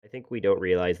think we don't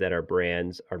realize that our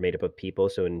brands are made up of people,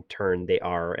 so in turn, they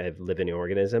are a living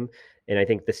organism, and I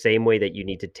think the same way that you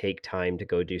need to take time to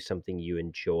go do something you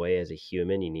enjoy as a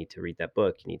human, you need to read that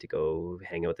book, you need to go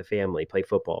hang out with the family, play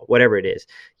football, whatever it is,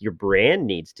 your brand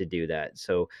needs to do that.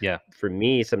 So, Yeah. for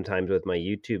me, sometimes with my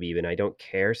YouTube even, I don't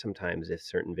care sometimes if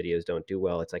certain videos don't do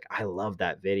well. It's like, I love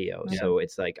that video, Yeah. so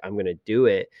it's like, I'm gonna do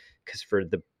it because for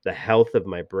the health of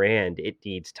my brand, it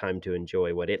needs time to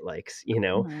enjoy what it likes, you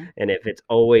know? Mhm. And if it's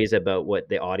always about what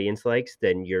the audience likes,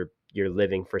 then you're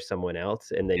living for someone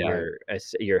else, and then Yeah.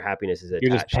 your happiness is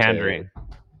You're just attached to pandering.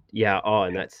 yeah, oh,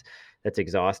 and Yeah. that's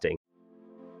exhausting.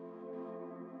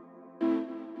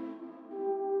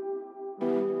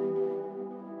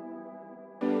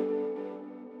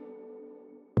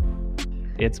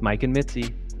 It's Mike and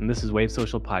Mitzi, and this is Wave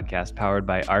Social Podcast powered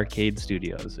by Arcade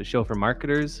Studios, a show for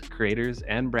marketers, creators,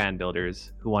 and brand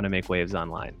builders who want to make waves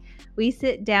online. We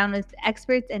sit down with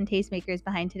experts and tastemakers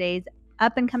behind today's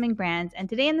up-and-coming brands, and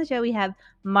today on the show we have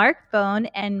Mark Bone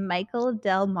and Michael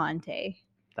Del Monte.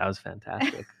 That was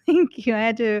fantastic. Thank you. I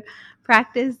had to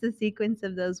practice the sequence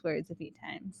of those words a few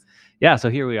times. Yeah, so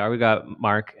here we are. We got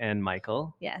Mark and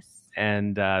Michael. Yes.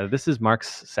 And this is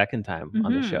Mark's second time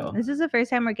on the show. This is the first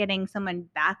time we're getting someone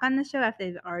back on the show after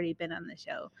they've already been on the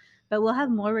show. But we'll have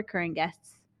more recurring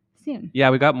guests soon. Yeah,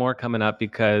 we got more coming up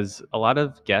because a lot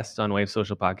of guests on Wave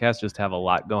Social Podcast just have a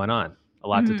lot going on, a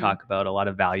lot to talk about, a lot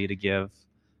of value to give.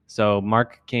 So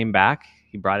Mark came back,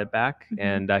 he brought it back,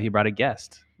 and he brought a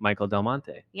guest, Michael Del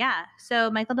Monte. Yeah.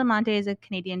 So Michael Del Monte is a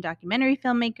Canadian documentary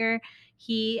filmmaker.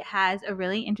 He has a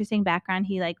really interesting background.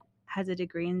 He has a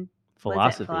degree in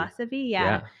philosophy.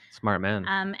 Yeah. Smart man.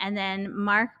 And then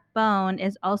Mark Bone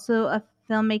is also a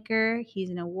filmmaker.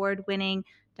 He's an award-winning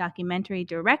documentary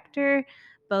director,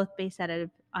 both based out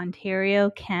of Ontario,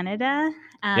 Canada.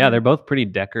 Yeah, they're both pretty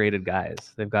decorated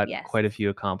guys. They've got Yes. quite a few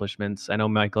accomplishments. I know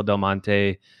Michael Del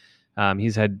Monte,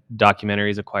 he's had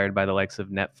documentaries acquired by the likes of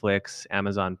Netflix,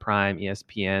 Amazon Prime,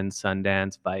 ESPN,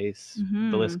 Sundance, Vice.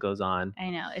 The list goes on. I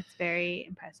know. It's very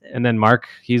impressive. And then Mark,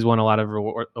 he's won a lot of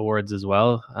awards as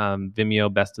well.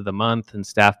 Vimeo Best of the Month and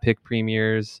Staff Pick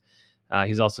Premieres.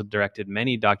 He's also directed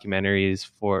many documentaries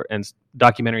and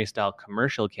documentary-style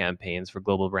commercial campaigns for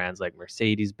global brands like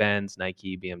Mercedes-Benz,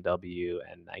 Nike, BMW,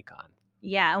 and Nikon.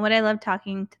 Yeah, and what I loved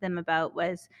talking to them about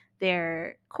was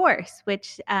their course,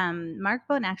 which Mark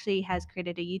Bone actually has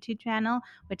created a YouTube channel,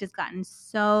 which has gotten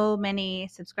so many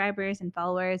subscribers and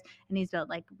followers, and he's built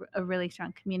a really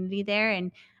strong community there.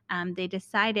 And he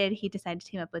decided to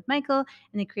team up with Michael,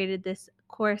 and they created this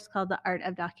course called The Art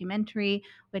of Documentary,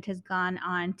 which has gone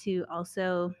on to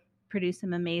also produce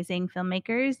some amazing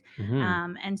filmmakers.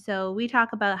 And so we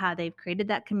talk about how they've created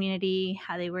that community,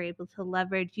 how they were able to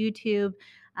leverage YouTube.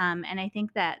 And I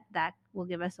think that will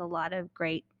give us a lot of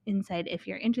great insight if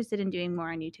you're interested in doing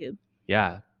more on YouTube.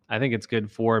 Yeah, I think it's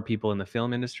good for people in the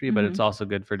film industry, but it's also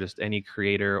good for just any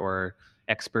creator or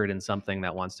expert in something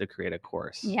that wants to create a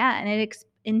course. Yeah, and it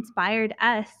inspired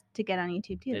us to get on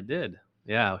YouTube too. It did.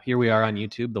 Yeah, here we are on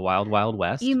YouTube, the Wild Wild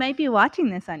West. You might be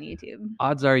watching this on YouTube.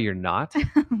 Odds are you're not,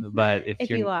 but if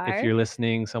you're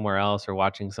listening somewhere else or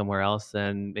watching somewhere else,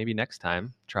 then maybe next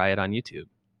time try it on YouTube.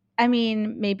 I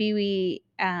mean, maybe we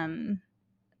you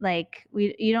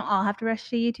don't all have to rush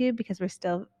to YouTube because we're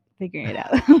still figuring it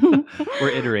out.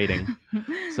 We're iterating.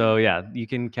 So yeah, you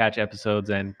can catch episodes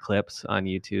and clips on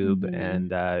YouTube,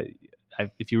 and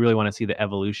if you really want to see the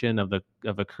evolution of a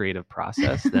creative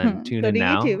process, then tune in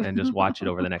now YouTube. And just watch it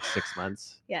over the next 6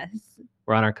 months. Yes.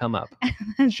 We're on our come up.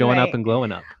 Showing up and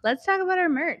glowing up. Let's talk about our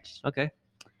merch. Okay.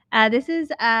 This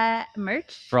is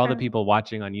merch. For all the people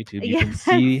watching on YouTube, you can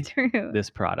see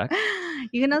this product.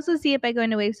 You can also see it by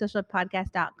going to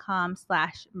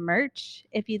wavesocialpodcast.com/merch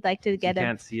if you'd like to get it. You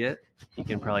can't see it. You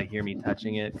can probably hear me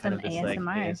touching it. Some kind of just ASMR.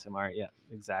 Like ASMR. Yeah,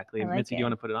 exactly. Mitzi, do you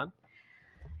want to put it on?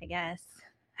 I guess.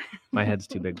 My head's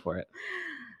too big for it.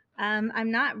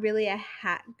 I'm not really a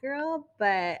hat girl,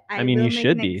 but I mean, you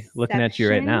should be looking at you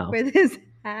right now. For this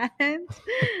hat, I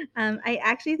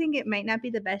actually think it might not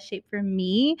be the best shape for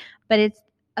me, but it's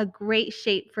a great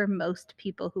shape for most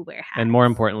people who wear hats. And more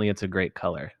importantly, it's a great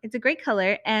color. It's a great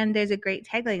color, and there's a great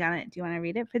tagline on it. Do you want to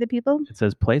read it for the people? It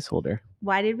says placeholder.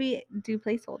 Why did we do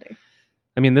placeholder?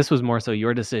 I mean, this was more so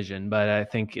your decision, but I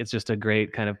think it's just a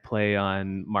great kind of play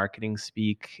on marketing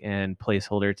speak and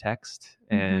placeholder text,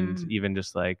 and even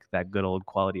just like that good old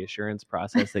quality assurance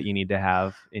process that you need to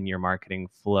have in your marketing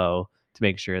flow to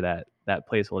make sure that that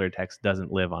placeholder text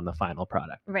doesn't live on the final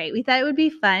product. Right. We thought it would be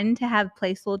fun to have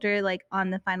placeholder on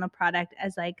the final product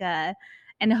as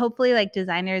and hopefully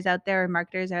designers out there or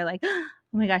marketers are like, oh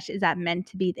my gosh, is that meant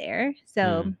to be there?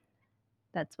 So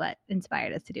that's what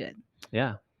inspired us to do it.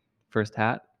 Yeah. First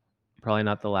hat. Probably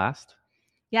not the last.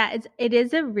 Yeah, it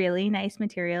is a really nice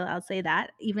material. I'll say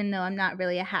that. Even though I'm not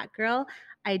really a hat girl,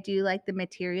 I do like the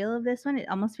material of this one. It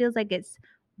almost feels like it's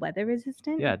weather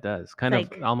resistant. Yeah, it does. Kind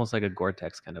of almost like a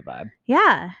Gore-Tex kind of vibe.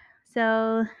 Yeah.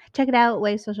 So check it out,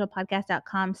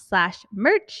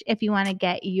 wavesocialpodcast.com/merch if you want to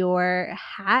get your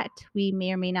hat. We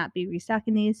may or may not be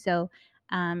restocking these, so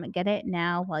get it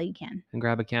now while you can. And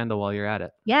grab a candle while you're at it.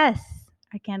 Yes,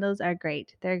 our candles are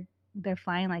great. They're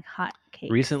flying like hot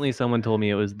cakes. Recently, someone told me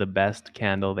it was the best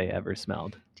candle they ever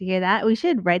smelled. Do you hear that? We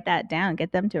should write that down.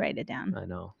 Get them to write it down. I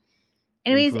know.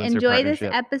 Anyways, Influencer enjoy this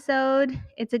partnership. episode.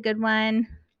 It's a good one.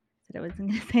 I wasn't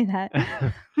going to say that.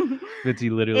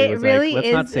 Bitsy literally It was really like, let's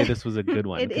is, not say this was a good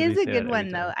one. It because is we a say good that every one,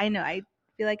 though. time. I know. I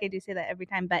feel like I do say that every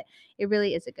time, but it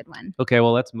really is a good one. Okay,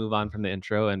 well, let's move on from the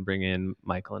intro and bring in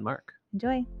Michael and Mark.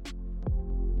 Enjoy.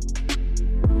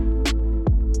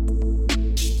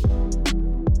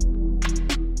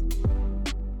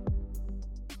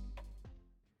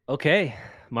 Okay,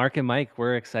 Mark and Mike,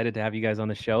 we're excited to have you guys on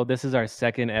the show. This is our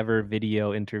second ever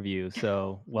video interview,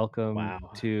 so welcome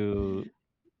to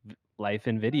Life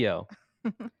in Video.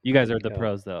 You guys are the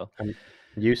pros, though. I'm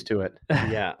used to it.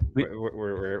 Yeah,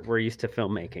 we're used to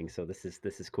filmmaking, so this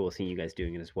is cool seeing you guys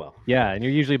doing it as well. Yeah, and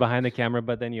you're usually behind the camera,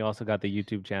 but then you also got the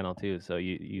YouTube channel too, so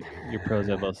you're pros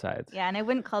at both sides. Yeah, and I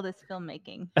wouldn't call this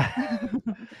filmmaking.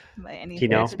 By any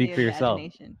speak for yourself.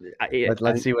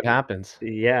 Let's see what happens.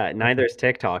 Yeah, neither is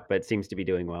TikTok, but seems to be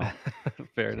doing well.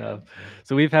 Fair enough.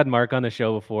 So we've had Mark on the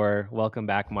show before. Welcome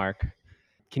back, Mark.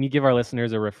 Can you give our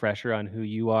listeners a refresher on who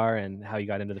you are and how you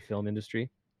got into the film industry?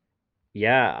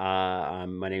 Yeah,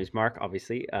 my name is Mark,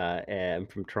 obviously. I'm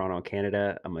from Toronto,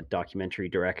 Canada. I'm a documentary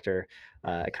director.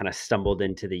 I kind of stumbled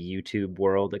into the YouTube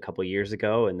world a couple years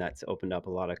ago, and that's opened up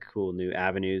a lot of cool new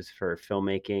avenues for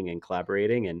filmmaking and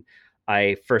collaborating. And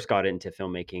I first got into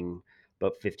filmmaking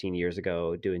about 15 years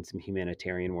ago, doing some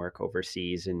humanitarian work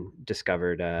overseas, and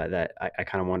discovered that I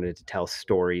kind of wanted to tell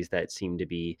stories that seemed to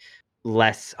be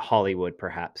less Hollywood,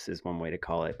 perhaps, is one way to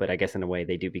call it, but I guess in a way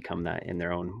they do become that in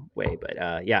their own way.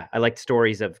 But yeah, I like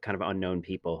stories of kind of unknown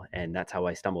people, and that's how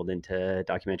I stumbled into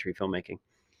documentary filmmaking.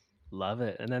 Love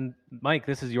it. And then Mike,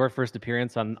 this is your first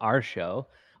appearance on our show.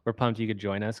 We're pumped you could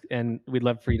join us, and we'd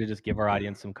love for you to just give our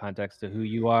audience some context to who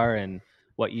you are and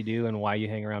what you do and why you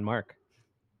hang around Mark.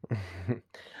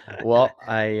 Well,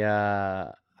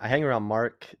 I hang around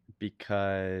Mark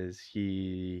because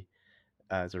he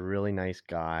is a really nice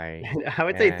guy. I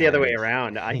would say it's the other way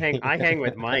around. I hang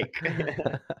with Mike.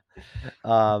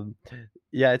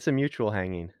 Yeah, it's a mutual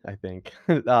hanging, I think.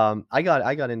 I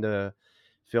got into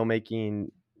filmmaking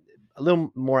a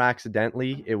little more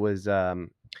accidentally. It was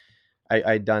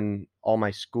I'd done all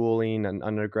my schooling and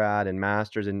undergrad and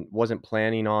masters and wasn't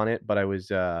planning on it, but I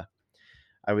was actually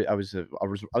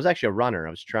a runner. I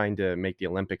was trying to make the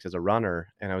Olympics as a runner,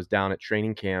 and I was down at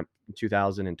training camp in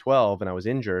 2012, and I was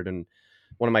injured. And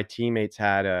one of my teammates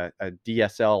had a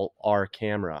DSLR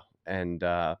camera, and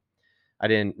I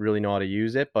didn't really know how to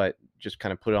use it, but just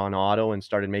kind of put it on auto and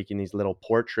started making these little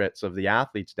portraits of the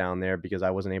athletes down there because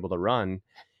I wasn't able to run.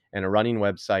 And a running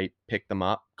website picked them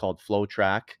up called Flow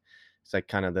Track. It's like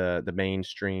kind of the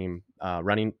mainstream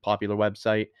running popular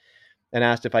website, and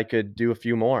asked if I could do a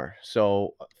few more.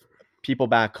 So people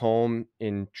back home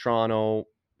in Toronto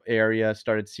area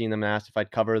started seeing them and asked if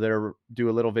I'd do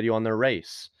a little video on their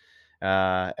race.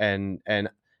 And I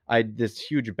had this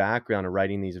huge background of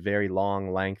writing these very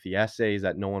long, lengthy essays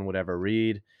that no one would ever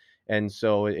read. And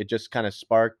so it just kind of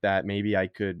sparked that maybe I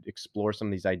could explore some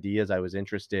of these ideas I was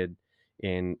interested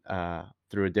in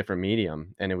through a different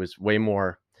medium. And it was way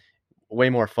more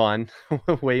fun,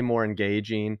 way more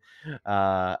engaging.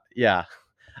 Yeah,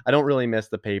 I don't really miss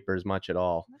the papers much at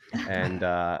all. And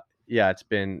yeah,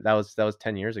 that was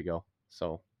 10 years ago.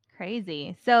 So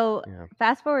crazy. So yeah.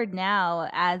 Fast forward now,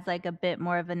 as like a bit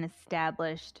more of an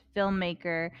established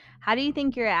filmmaker, how do you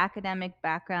think your academic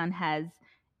background has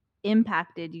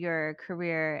impacted your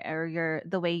career or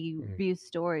the way you view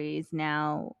stories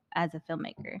now as a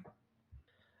filmmaker?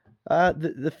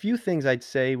 The few things I'd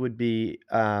say would be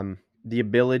the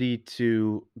ability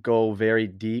to go very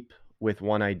deep with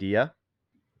one idea.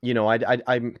 You know,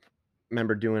 I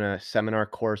remember doing a seminar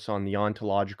course on the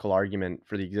ontological argument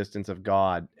for the existence of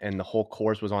God, and the whole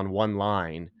course was on one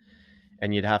line,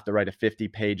 and you'd have to write a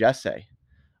 50-page essay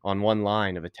on one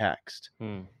line of a text.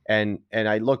 And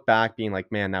I look back being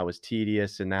like, man, that was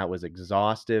tedious and that was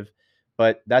exhaustive.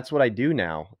 But that's what I do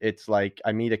now. It's like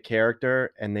I meet a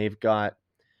character and they've got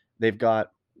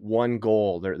one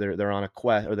goal. They're on a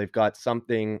quest, or they've got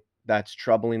something that's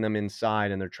troubling them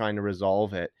inside and they're trying to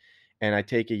resolve it. And I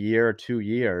take a year or 2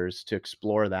 years to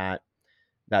explore that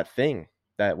thing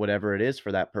that whatever it is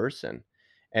for that person.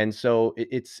 And so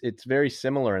it's very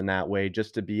similar in that way,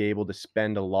 just to be able to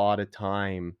spend a lot of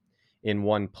time in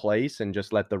one place and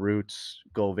just let the roots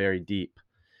go very deep.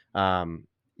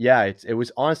 Yeah, it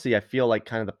was honestly, I feel like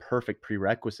kind of the perfect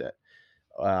prerequisite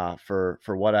for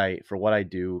what I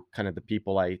do, kind of the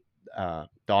people I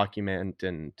document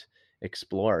and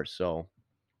explore. So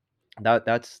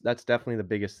that's definitely the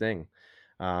biggest thing,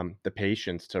 the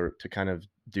patience to kind of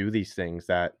do these things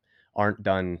that aren't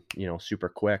done, super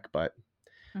quick, but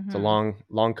it's a Mhm.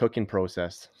 long cooking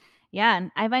process. Yeah,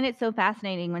 and I find it so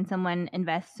fascinating when someone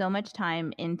invests so much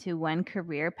time into one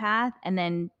career path and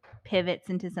then pivots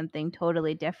into something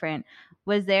totally different.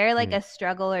 Was there like Mm. a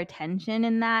struggle or tension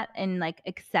in that, and like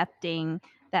accepting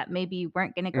that maybe you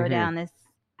weren't going to go Hmm. down this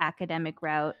academic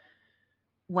route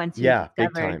once you Yeah, big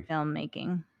discovered time.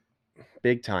 filmmaking?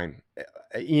 Big time.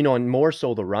 And more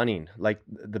so the running. Like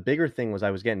the bigger thing was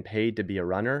I was getting paid to be a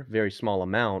runner, very small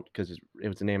amount because it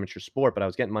was an amateur sport, but I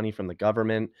was getting money from the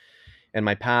government. And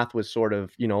my path was sort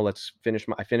of,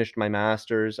 I finished my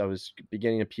master's. I was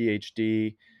beginning a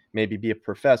PhD, maybe be a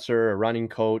professor, a running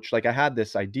coach. Like I had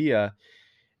this idea,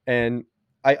 and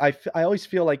I always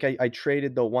feel like I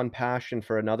traded the one passion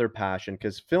for another passion,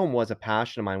 because film was a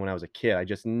passion of mine when I was a kid. I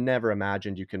just never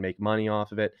imagined you could make money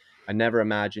off of it. I never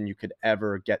imagined you could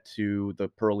ever get to the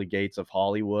pearly gates of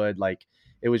Hollywood. Like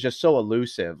it was just so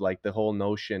elusive. Like the whole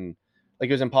notion, like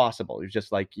it was impossible. It was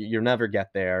just like you'll never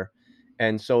get there.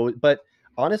 And so, but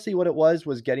honestly, what it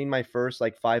was getting my first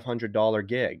like $500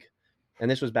 gig. And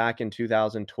this was back in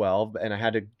 2012, and I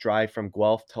had to drive from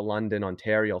Guelph to London,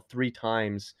 Ontario, 3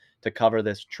 times to cover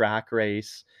this track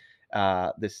race.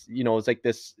 It's like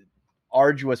this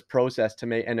arduous process to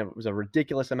make, and it was a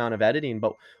ridiculous amount of editing.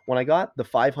 But when I got the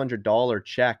 $500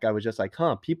 check, I was just like,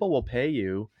 huh, people will pay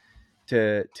you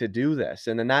to do this.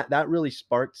 And then that really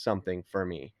sparked something for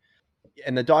me.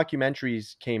 And the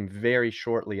documentaries came very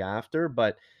shortly after,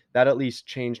 but that at least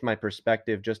changed my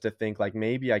perspective, just to think like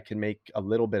maybe I could make a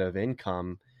little bit of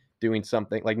income doing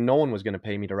something. Like no one was going to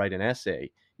pay me to write an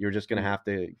essay. You're just going to Mm. have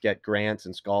to get grants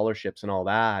and scholarships and all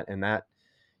that. And that,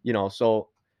 so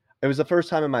it was the first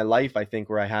time in my life, I think,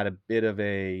 where I had a bit of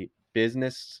a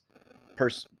business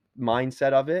pers-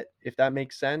 mindset of it, if that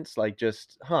makes sense. Like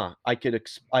just, I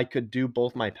could do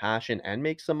both my passion and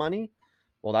make some money.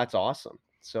 Well, that's awesome.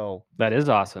 So That is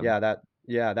awesome. that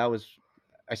was,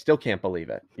 I still can't believe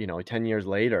it. 10 years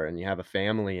later, and you have a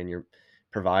family and you're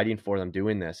providing for them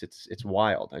doing this. It's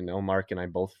wild. I know Mark and I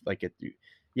both like it.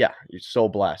 Yeah, you're so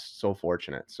blessed, so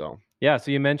fortunate. So Yeah,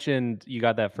 so you mentioned you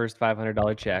got that first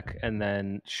 $500 check, and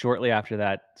then shortly after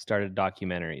that started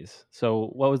documentaries. So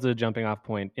what was the jumping off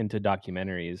point into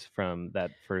documentaries from that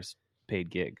first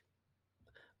paid gig?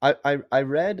 I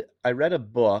read a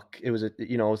book. It was it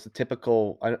was the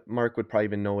typical. Mark would probably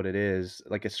even know what it is,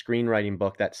 like a screenwriting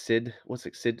book. That Sid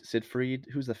Fried,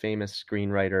 who's the famous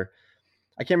screenwriter.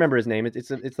 I can't remember his name. It's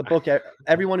the book.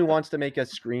 Everyone who wants to make a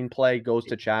screenplay goes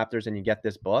to Chapters, and you get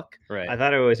this book. Right. I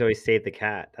thought it was always Save the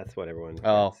Cat. That's what everyone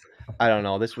Oh, gets. I don't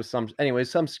know. This was some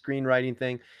screenwriting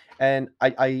thing. And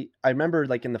I remember,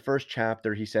 like, in the first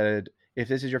chapter, he said, if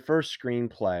this is your first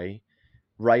screenplay,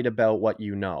 write about what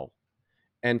you know.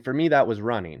 And for me, that was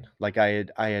running. Like I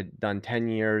had done 10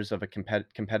 years of a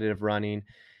competitive running.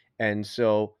 And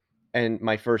so, and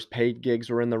my first paid gigs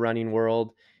were in the running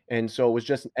world. And so it was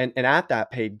just, and at that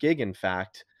paid gig, in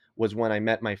fact, was when I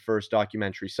met my first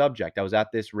documentary subject. I was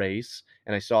at this race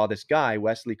and I saw this guy,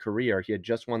 Wesley Career. He had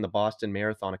just won the Boston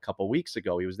Marathon a couple weeks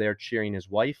ago. He was there cheering his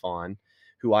wife on,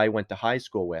 who I went to high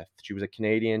school with. She was a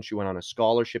Canadian. She went on a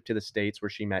scholarship to the States,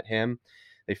 where she met him.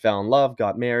 They fell in love,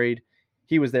 got married.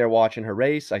 He was there watching her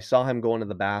race. I saw him go into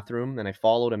the bathroom, and I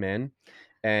followed him in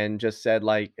and just said,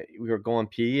 like, we were going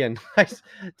pee, and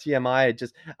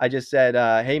TMI, I just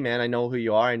said, hey man, I know who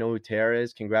you are. I know who Tara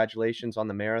is. Congratulations on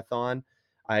the marathon.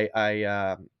 I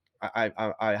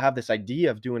have this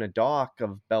idea of doing a doc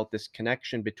about this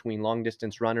connection between long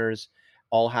distance runners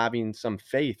all having some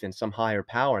faith in some higher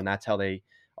power, and that's how they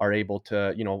are able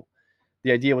to,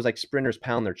 the idea was like sprinters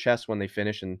pound their chest when they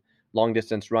finish, and long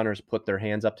distance runners put their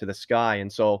hands up to the sky.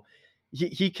 And so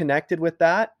he connected with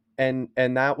that, and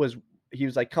that was, he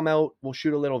was like, come out, we'll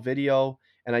shoot a little video.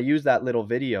 And I used that little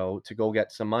video to go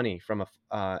get some money from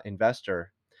a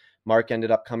investor. Mark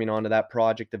ended up coming onto that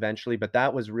project eventually, but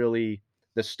that was really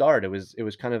the start. It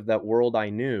was kind of that world I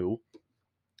knew.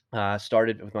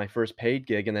 Started with my first paid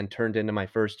gig and then turned into my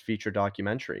first feature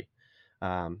documentary.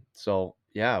 So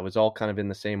yeah, it was all kind of in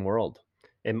the same world.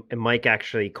 And Mike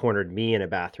actually cornered me in a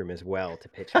bathroom as well to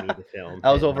pitch me the film.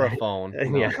 I was over a phone.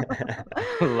 And No. yeah.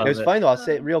 It was funny though. I'll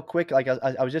say it real quick. Like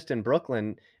I was just in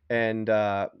Brooklyn, and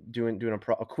doing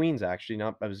a Queens, actually.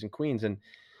 Not I was in Queens, and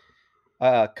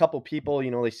a couple people,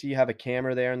 they see you have a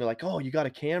camera there, and they're like, "Oh, you got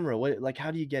a camera? What? Like, how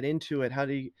do you get into it? How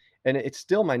do you?" And it's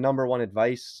still my number one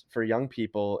advice for young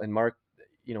people. And Mark,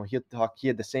 he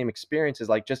had the same experiences.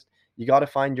 Like, just you got to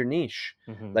find your niche.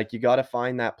 Hmm. Like, you got to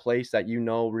find that place that you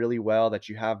know really well, that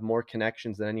you have more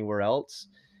connections than anywhere else.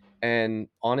 And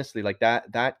honestly, like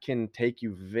that can take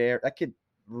you that could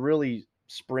really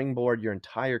springboard your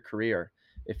entire career.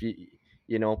 If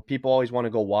people always want to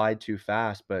go wide too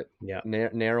fast, but Yeah.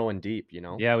 narrow and deep.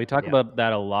 Yeah, we talk Yeah. about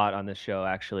that a lot on the show,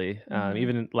 actually. Mhm.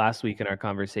 Even last week in our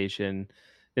conversation,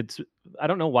 it's I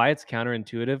don't know why it's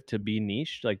counterintuitive to be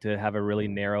niche, like to have a really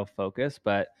narrow focus,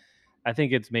 but I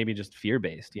think it's maybe just fear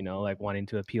based, like wanting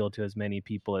to appeal to as many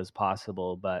people as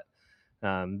possible, but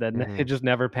then Hmm. it just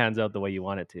never pans out the way you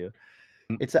want it to.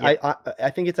 It's Yeah. I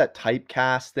think it's that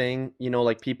typecast thing.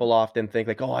 Like people often think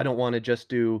like, oh, I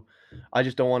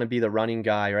just don't want to be the running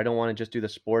guy, or I don't want to just do the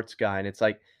sports guy. And it's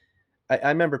like, I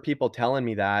remember people telling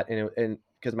me that, and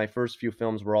because my first few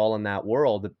films were all in that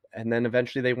world, and then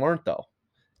eventually they weren't, though,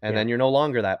 and Yeah. then you're no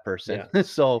longer that person. Yeah.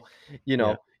 So,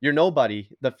 Yeah. you're nobody.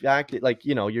 The fact that, like,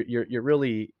 you're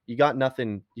really, you got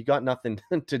nothing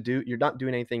to do. You're not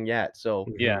doing anything yet. So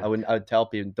Mhm. Yeah. I would tell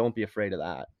people, don't be afraid of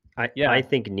that. I Yeah.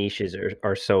 think niches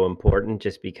are so important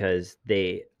just because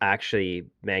they actually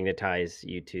magnetize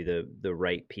you to the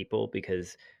right people,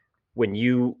 because when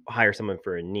you hire someone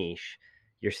for a niche,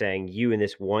 you're saying you in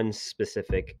this one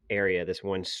specific area, this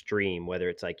one stream, whether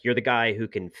it's like you're the guy who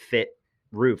can fit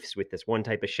roofs with this one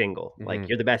type of shingle, like Hmm.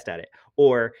 you're the best at it,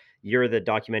 or you're the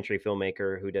documentary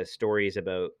filmmaker who does stories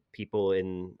about people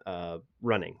in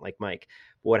running, like Mike.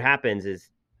 What happens is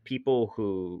people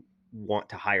who want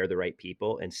to hire the right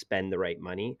people and spend the right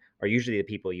money are usually the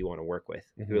people you want to work with,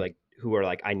 Hmm. who are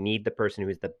like, I need the person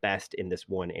who's the best in this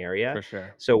one area. For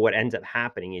sure. So what ends up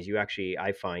happening is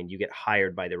I find you get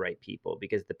hired by the right people,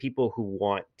 because the people who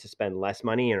want to spend less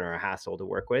money and are a hassle to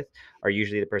work with are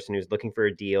usually the person who's looking for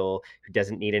a deal, who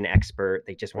doesn't need an expert.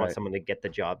 They just want Right. someone to get the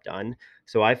job done.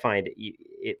 So I find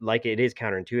it is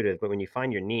counterintuitive, but when you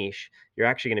find your niche, you're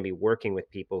actually going to be working with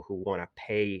people who want to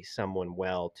pay someone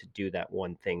well to do that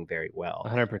one thing very well.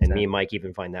 And me 100%. and Mike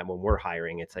even find that when we're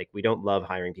hiring, it's like we don't love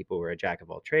hiring people who are a jack of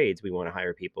all trades. We want to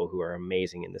hire people who are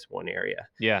amazing in this one area.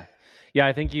 Yeah. Yeah,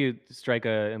 I think you strike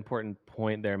a important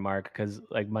point there, Mark, because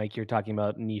like Mike, you're talking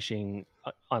about niching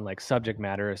on like subject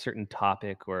matter, a certain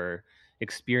topic or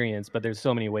experience, but there's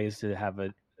so many ways to have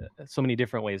so many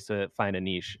different ways to find a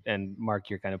niche. And Mark,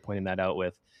 you're kind of pointing that out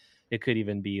with it could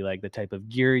even be like the type of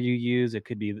gear you use, it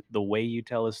could be the way you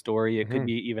tell a story, it could Hmm.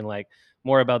 be even like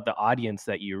more about the audience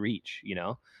that you reach.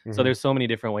 So Hmm. there's so many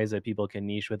different ways that people can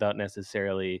niche without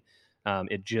necessarily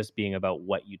it just being about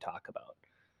what you talk about.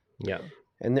 Yeah.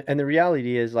 And the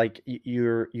reality is, like,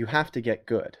 you have to get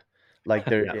good. Like,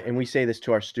 there, Yeah. and we say this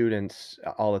to our students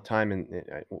all the time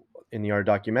in the art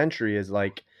documentary, is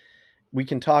like, we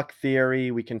can talk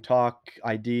theory, we can talk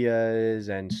ideas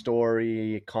and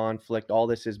story, conflict, all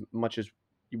this as much as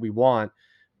we want,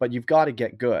 but you've got to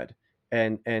get good.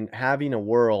 And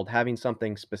having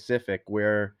something specific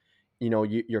where,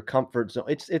 your comfort zone.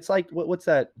 It's like, what's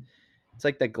that? It's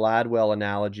like the Gladwell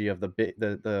analogy of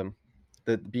the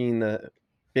being the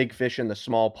big fish in the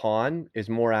small pond is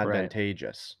more Right.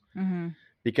 advantageous, Mhm.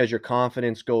 because your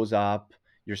confidence goes up,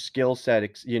 your skill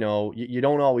set, you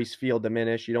don't always feel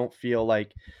diminished. You don't feel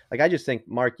like I just think,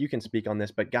 Mark, you can speak on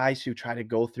this, but guys who try to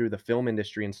go through the film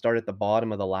industry and start at the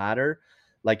bottom of the ladder,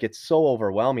 like, it's so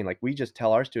overwhelming. Like, we just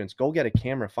tell our students, go get a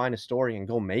camera, find a story, and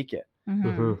go make it. Mhm.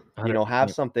 Hmm.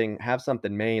 100%. Have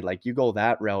something made. Like, you go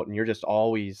that route, and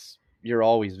you're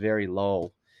always very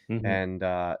low. Mhm.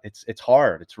 And it's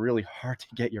hard. It's really hard to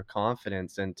get your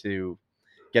confidence and to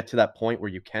get to that point where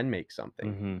you can make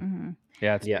something. Mhm. Mhm.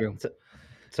 Yeah, it's Yeah. true.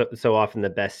 So often the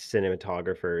best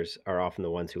cinematographers are often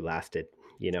the ones who lasted,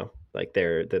 like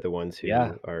they're the ones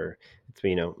Yeah. who are,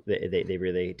 they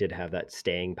really did have that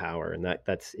staying power. And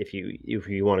that's, if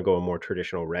you want to go a more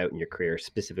traditional route in your career,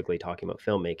 specifically talking about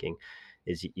filmmaking,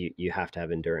 is you have to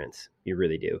have endurance. You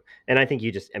really do. And I think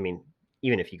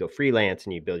even if you go freelance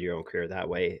and you build your own career that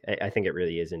way, I think it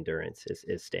really is endurance,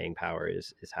 is staying power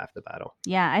is half the battle.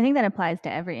 Yeah, I think that applies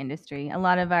to every industry. A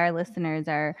lot of our listeners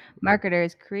are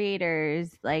marketers,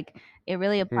 creators, like it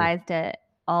really Hmm. applies to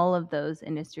all of those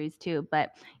industries too.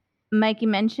 But Mike, you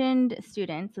mentioned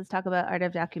students. Let's talk about art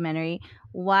of documentary.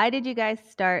 Why did you guys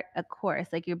start a course?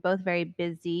 Like you're both very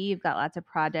busy, you've got lots of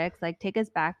projects. Like take us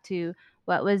back to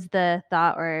what was the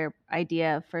thought or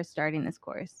idea for starting this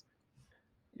course?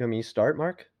 You want me to start,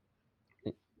 Mark?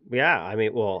 Yeah,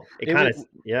 well, it It kind was of, it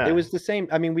yeah. was the same.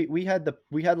 I mean, we had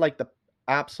like the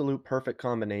absolute perfect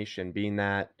combination, being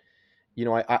that,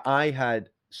 I had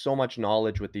so much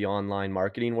knowledge with the online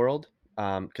marketing world,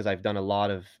 because I've done a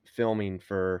lot of filming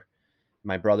for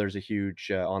my brother's a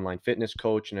huge online fitness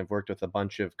coach, and I've worked with a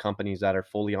bunch of companies that are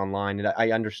fully online. And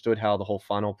I understood how the whole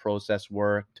funnel process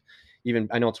worked. Even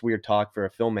I know it's weird talk for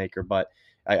a filmmaker, but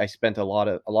I spent a lot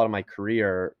of my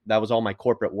career. That was all my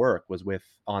corporate work was with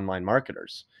online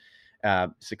marketers,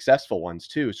 successful ones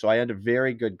too. So I had a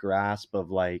very good grasp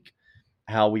of like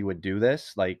how we would do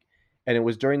this. Like, and it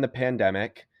was during the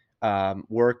pandemic.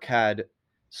 Work had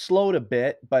slowed a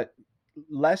bit, but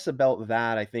less about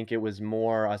that. I think it was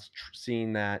more us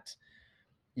seeing that,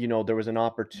 there was an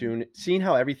opportunity, seeing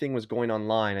how everything was going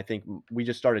online. I think we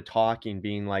just started talking,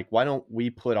 being like, why don't we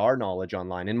put our knowledge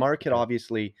online? And Mark had Yeah.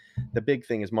 obviously, the big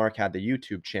thing is Mark had the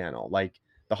YouTube channel. Like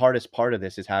the hardest part of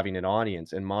this is having an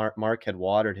audience. And Mark had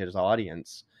watered his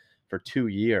audience for 2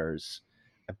 years,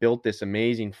 built this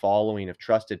amazing following of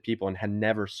trusted people and had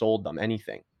never sold them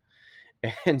anything.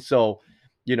 And so,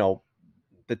 you know,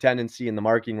 the tendency in the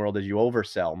marketing world is you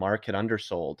oversell. Mark had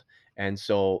undersold. And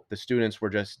so the students were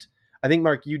just, I think,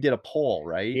 Mark, you did a poll,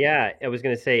 right? Yeah, I was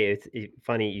gonna say it's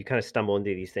funny. You kind of stumble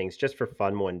into these things just for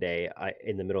fun. One day,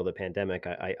 in the middle of the pandemic,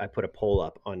 I put a poll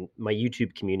up on my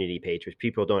YouTube community page, which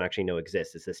people don't actually know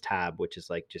exists. It's this tab, which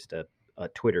is like just a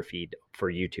Twitter feed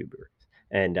for YouTubers.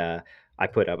 And I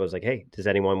was like, hey, does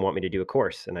anyone want me to do a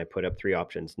course? And I put up three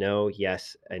options: no,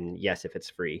 yes, and yes if it's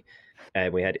free.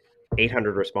 And we had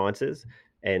 800 responses,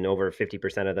 and over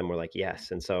 50% of them were like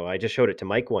yes. And so I just showed it to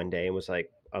Mike one day and I was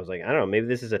like, I don't know, maybe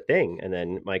this is a thing. And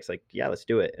then Mike's like, yeah, let's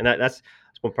do it. And that's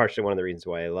partially one of the reasons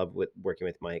why I love working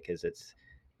with Mike, is it's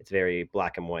very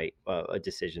black and white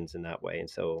decisions in that way. And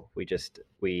so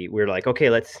we're like,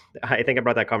 okay, I think I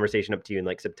brought that conversation up to you in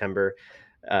like September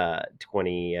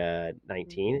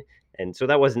 2019. And so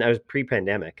I was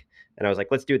pre-pandemic, and I was like,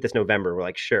 let's do it this November. We're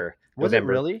like, sure. Was it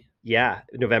November. really? Yeah,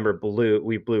 we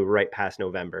blew right past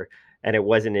November. And it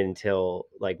wasn't until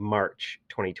like March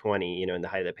 2020, in the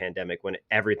height of the pandemic, when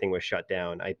everything was shut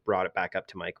down, I brought it back up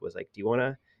to Mike, was like, do you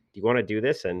want to do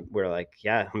this? And we're like,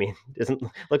 yeah, I mean, doesn't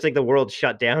looks like the world's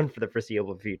shut down for the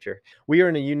foreseeable future. We are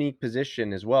in a unique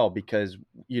position as well, because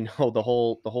the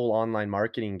whole online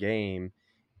marketing game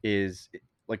is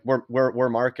like we're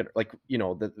market, like,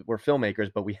 we're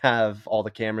filmmakers, but we have all the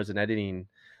cameras and editing.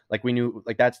 Like we knew,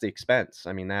 like, that's the expense.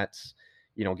 I mean, that's,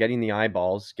 getting the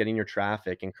eyeballs, getting your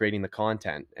traffic, and creating the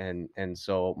content. And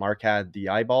so Mark had the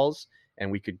eyeballs,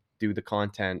 and we could do the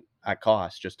content at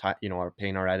cost, just our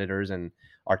paying our editors and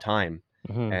our time.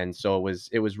 Mhm. And so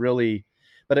it was really,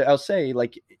 but I'll say,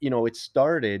 like, it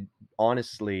started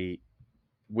honestly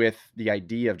with the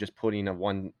idea of just putting a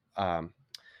one-time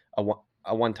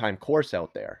course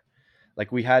out there.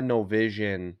 Like we had no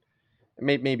vision.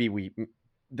 Maybe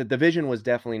the vision was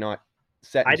definitely not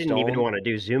set in I didn't even stone. want to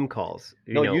do Zoom calls.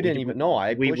 No, you didn't even. No,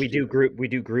 I We pushed you.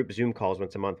 do group Zoom calls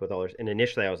once a month with others. And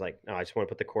initially I was like, no, I just want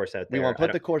to put the course out We there. want to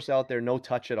put the course out there, no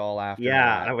touch at all after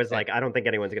Yeah, that. I was like, I don't think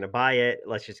anyone's gonna buy it.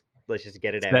 Let's just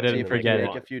get it Set out, it and and then like forget move it.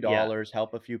 make a on. few Yeah, dollars,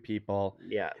 help a few people.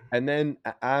 yeah. And then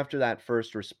after that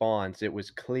first response, it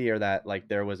was clear that like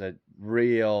there was a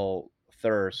real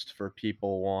thirst for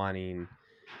people wanting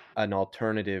an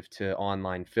alternative to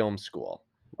online film school,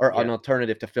 or Yeah. an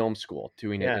alternative to film school,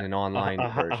 doing it in Yeah, an online a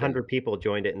version. 100 people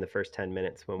joined it in the first 10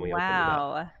 minutes when we opened it up.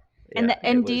 Wow. Yeah, it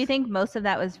And do you was think most of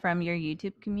that was from your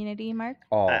YouTube community, Mark?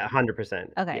 All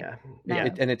 100%. Okay. Yeah, Nice.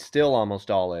 yeah, and it still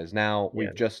almost all is. Now yeah.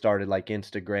 we've just started like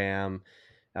Instagram.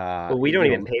 Well, we don't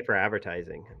even pay for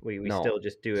advertising. We No, still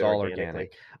just do it's it all organically.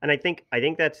 organic. And I think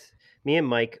that's me and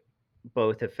Mike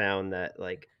both have found that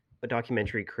like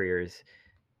documentary careers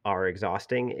are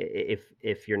exhausting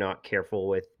if you're not careful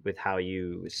with how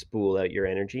you spool out your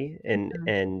energy. Mhm.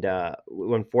 And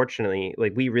unfortunately,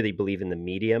 like, we really believe in the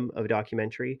medium of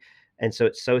documentary, and so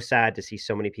it's so sad to see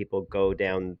so many people go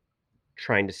down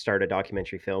trying to start a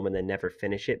documentary film and then never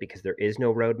finish it because there is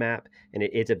no roadmap. And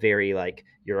it's a very like,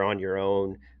 you're on your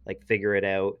own, like, figure it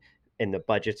out, and the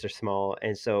budgets are small.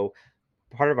 And so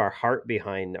part of our heart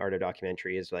behind art of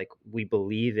documentary is like, we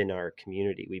believe in our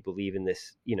community, we believe in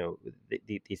this,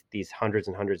 these hundreds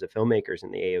and hundreds of filmmakers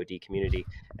in the AOD community,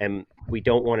 and we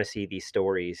don't want to see these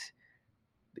stories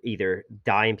either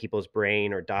die in people's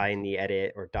brain or die in the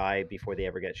edit or die before they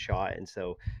ever get shot. And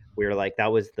so we were like,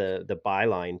 that was the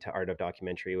byline to art of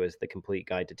documentary, was the complete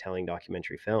guide to telling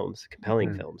documentary films,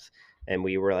 compelling Mhm. films. And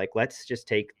we were like, let's just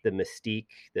take the mystique,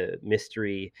 the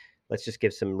mystery, let's just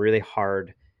give some really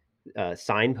hard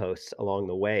signposts along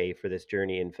the way for this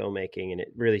journey in filmmaking. And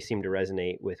it really seemed to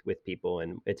resonate with people,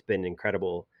 and it's been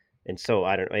incredible. And so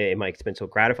I don't know, Mike, it's been so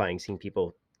gratifying seeing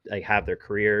people like have their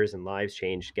careers and lives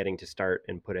changed getting to start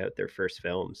and put out their first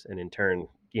films, and in turn,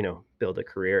 build a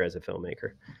career as a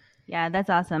filmmaker. Yeah, that's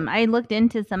awesome. I looked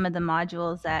into some of the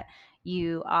modules that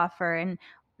you offer, and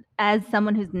as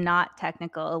someone who's not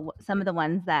technical, some of the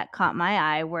ones that caught my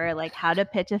eye were like how to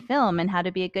pitch a film and how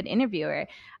to be a good interviewer.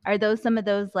 Are those some of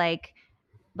those like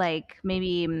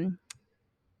maybe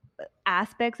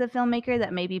aspects of filmmaker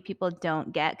that maybe people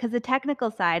don't get? Because the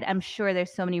technical side, I'm sure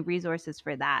there's so many resources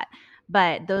for that,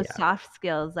 but those Yeah. soft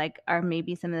skills like are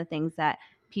maybe some of the things that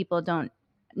people don't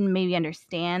maybe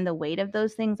understand the weight of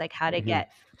those things, like how to Mhm.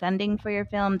 get funding for your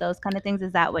film, those kind of things.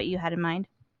 Is that what you had in mind?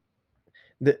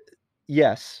 The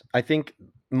Yes, I think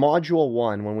module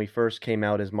 1, when we first came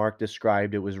out, as Mark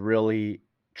described, it was really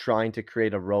trying to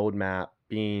create a roadmap,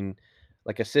 being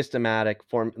like a systematic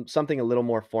form, something a little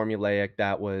more formulaic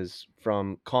that was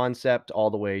from concept all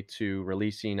the way to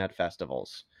releasing at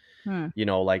festivals. Hmm.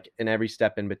 Like in every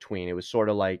step in between. It was sort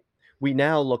of like we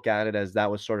now look at it as that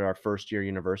was sort of our first year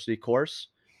university course.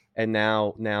 And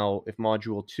now if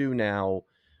module 2 now,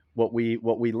 what we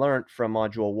learned from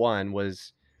module 1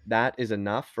 was that is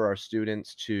enough for our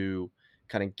students to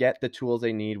kind of get the tools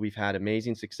they need. We've had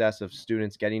amazing success of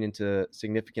students getting into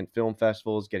significant film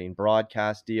festivals, getting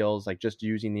broadcast deals, like just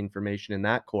using the information in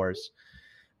that course.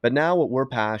 But now what we're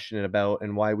passionate about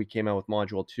and why we came out with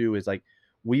module 2 is like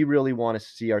we really want to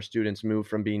see our students move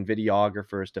from being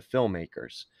videographers to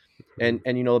filmmakers. Mhm.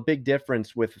 And a big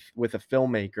difference with a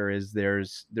filmmaker is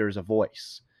there's a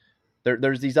voice.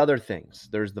 There's these other things.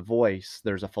 There's the voice,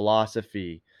 there's a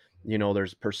philosophy,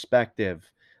 there's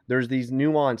perspective. There's these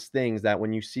nuanced things that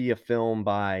when you see a film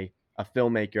by a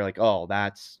filmmaker, like, oh,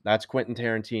 that's Quentin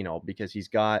Tarantino because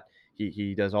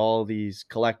he does all these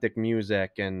eclectic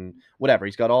music and whatever.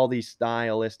 He's got all these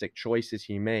stylistic choices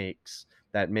he makes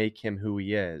that make him who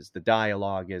he is. The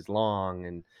dialogue is long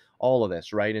and all of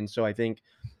this, right? And so I think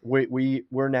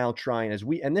we're now trying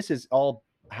and this is all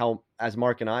how as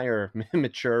Mark and I are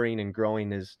maturing and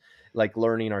growing is like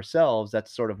learning ourselves.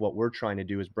 That's sort of what we're trying to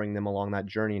do is bring them along that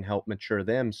journey and help mature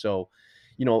them. So,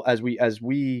 as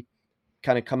we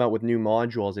kind of come out with new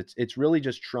modules, it's really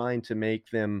just trying to make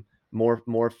them more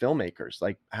filmmakers,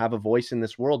 like have a voice in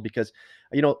this world because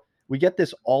we get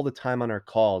this all the time on our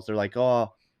calls. They're like,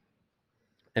 oh,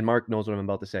 and Mark knows what I'm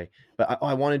about to say, but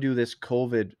I want to do this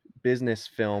COVID business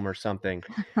film or something.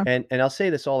 And I'll say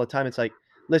this all the time. It's like,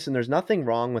 listen, there's nothing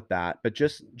wrong with that, but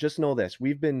just know this.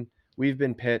 We've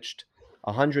been pitched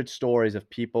 100 stories of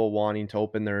people wanting to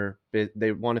open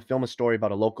they want to film a story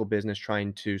about a local business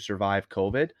trying to survive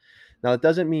COVID. Now, it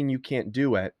doesn't mean you can't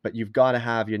do it, but you've got to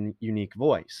have your unique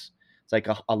voice. It's like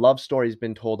a love story has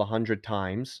been told 100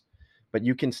 times, but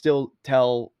you can still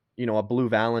tell a Blue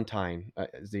Valentine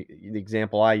is the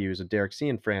example I use of Derek C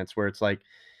in France, where it's like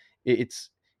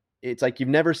it's it's like you've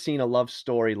never seen a love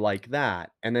story like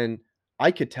that, and then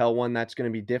I could tell one that's going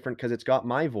to be different because it's got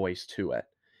my voice to it.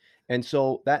 And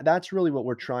so that's really what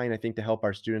we're trying, I think, to help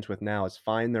our students with now is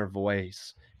find their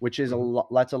voice, which is Mhm.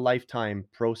 that's a lifetime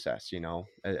process.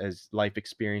 As life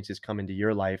experiences come into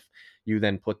your life, you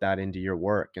then put that into your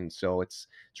work. And so it's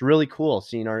really cool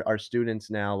seeing our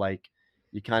students now. Like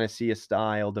you kind of see a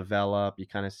style develop, you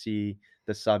kind of see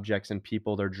the subjects and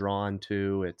people they're drawn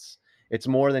to. It's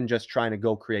more than just trying to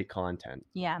go create content.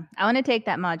 Yeah, I want to take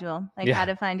that module, like how Yeah,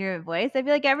 to find your voice. I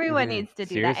feel like everyone Hmm. needs to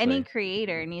do that. Any seriously.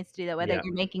 creator needs to do that, whether Yeah,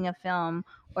 you're making a film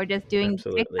or just doing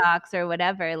absolutely. TikToks or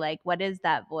whatever. Like, what is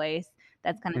that voice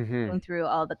that's kind of Hmm. going through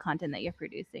all the content that you're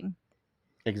producing?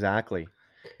 Exactly.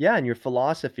 Yeah, and your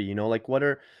philosophy, like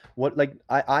like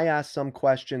I ask some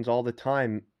questions all the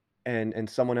time and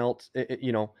someone else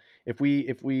if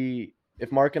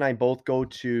Mark and I both go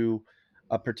to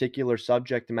a particular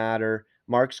subject matter,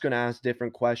 Mark's going to ask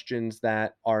different questions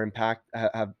that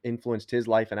have influenced his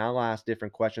life and I'll ask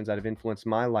different questions that have influenced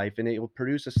my life and it will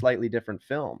produce a slightly different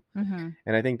film. Hmm.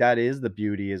 And I think that is the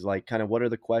beauty is like kind of what are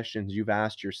the questions you've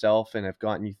asked yourself and have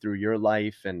gotten you through your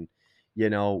life and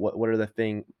what are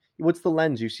the what's the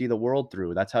lens you see the world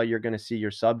through? That's how you're going to see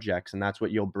your subjects and that's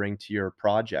what you'll bring to your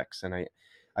projects. And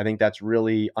I think that's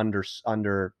really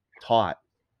under taught.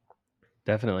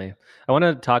 Definitely. I want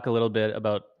to talk a little bit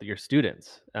about your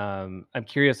students. I'm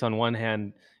curious on one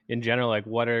hand, in general, like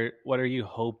what are you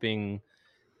hoping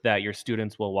that your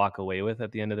students will walk away with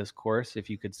at the end of this course, if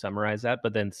you could summarize that?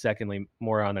 But then secondly,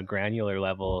 more on a granular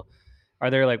level,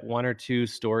 are there like one or two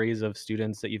stories of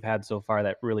students that you've had so far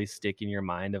that really stick in your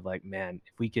mind of like, man,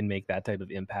 if we can make that type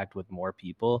of impact with more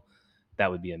people, that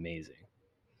would be amazing?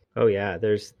 Oh yeah,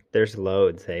 there's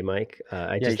loads. Hey, Mike. I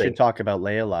Yeah, you just should think, talk about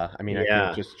Layla. I mean, I think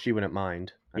yeah, just she wouldn't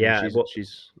mind. I mean, yeah.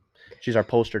 she's our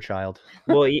poster child.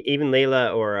 Well, even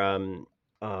Layla or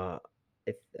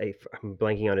I'm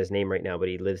blanking on his name right now, but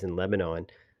he lives in Lebanon.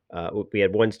 We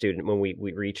had one student when we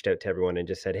reached out to everyone and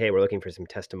just said, "Hey, we're looking for some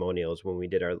testimonials," when we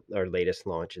did our latest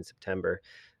launch in September.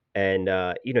 And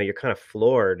you're kind of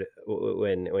floored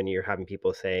when you're having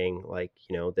people saying like,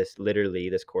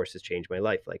 this course has changed my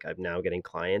life. Like I'm now getting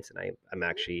clients, and I'm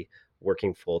actually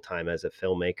working full time as a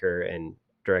filmmaker and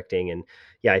directing. And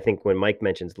yeah, I think when Mike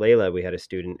mentions Layla, we had a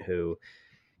student who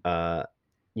uh,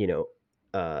 you know,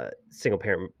 single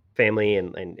parent family,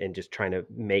 and just trying to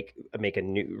make a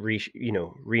new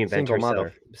reinvent Single herself.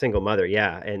 mother. Single mother,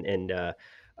 yeah, and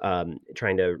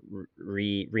trying to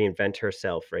reinvent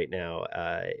herself right now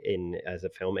in as a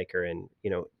filmmaker, and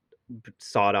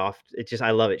sawed off. It just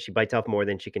I love it. She bites off more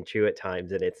than she can chew at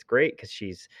times, and it's great because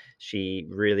she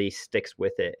really sticks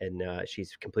with it, and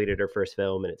she's completed her first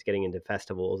film, and it's getting into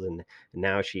festivals, and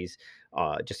now she's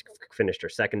just finished her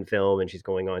second film, and she's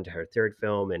going on to her third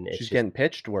film, and it's She's just getting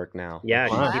pitched work now. Like yeah,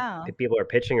 Oh, Wow. wow. people are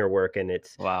pitching her work, and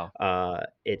Wow.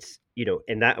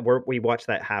 and that we watched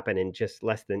that happen in just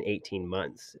less than 18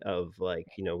 months of like,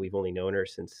 we've only known her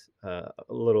since a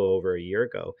little over a year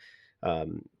ago.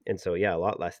 And so, yeah, a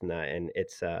lot less than that. And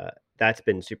that's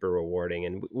been super rewarding.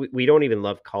 And we don't even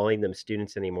love calling them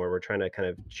students anymore. We're trying to kind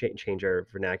of change our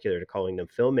vernacular to calling them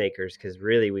filmmakers, because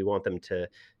really we want them to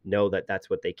know that that's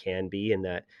what they can be, and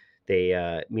that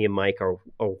me and Mike are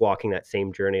walking that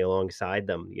same journey alongside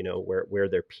them. We're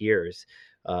their peers,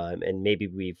 and maybe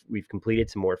we've completed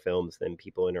some more films than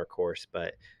people in our course,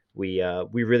 but we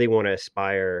really want to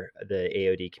aspire the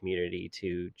AOD community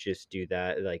to just do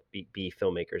that, like be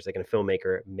filmmakers. Like, a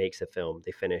filmmaker makes a film,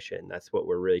 they finish it, and that's what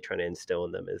we're really trying to instill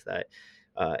in them, is that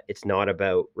it's not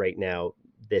about right now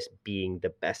this being the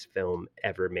best film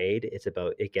ever made. It's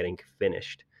about it getting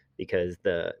finished, because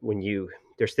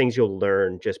there's things you'll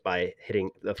learn just by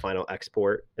hitting the final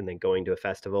export and then going to a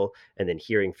festival and then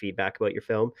hearing feedback about your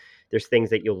film. There's things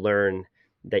that you'll learn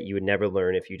that you would never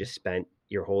learn if you just spent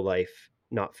your whole life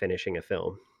not finishing a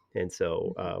film. And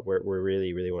so we're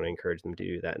really, really want to encourage them to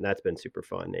do that. And that's been super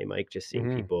fun, eh, Mike? Just seeing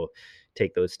Mhm. people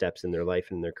take those steps in their life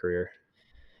and their career.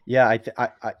 Yeah,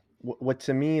 what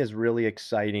to me is really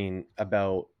exciting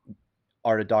about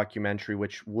art of documentary,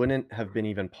 which wouldn't have been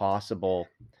even possible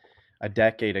a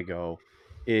decade ago,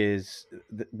 is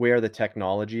where the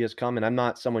technology has come. And I'm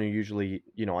not someone who usually,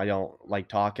 I don't like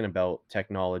talking about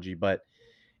technology, but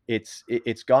it's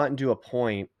gotten to a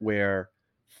point where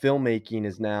filmmaking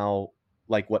is now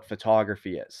like what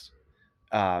photography is,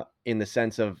 in the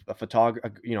sense of a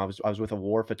photographer. I was with a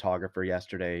war photographer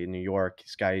yesterday in New York.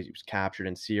 This guy was captured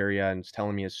in Syria and was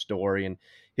telling me his story, and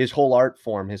his whole art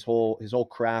form, his whole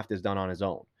craft is done on his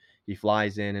own. He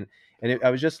flies in, I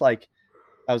was just like,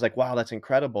 wow, that's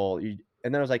incredible. And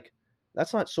then I was like,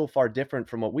 that's not so far different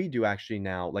from what we do actually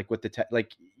now. Like with the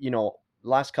like,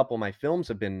 last couple of my films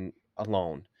have been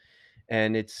alone,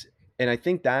 and I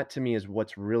think that to me is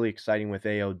what's really exciting with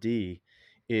AOD,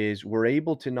 is we're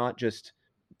able to not just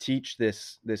teach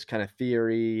this kind of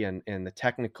theory and the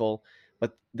technical,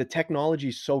 but the technology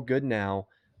is so good now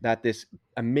that this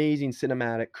amazing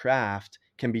cinematic craft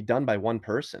can be done by one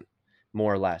person,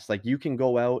 more or less. Like, you can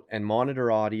go out and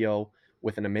monitor audio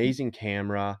with an amazing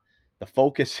camera. The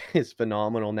focus is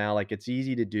phenomenal now. Like, it's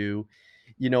easy to do.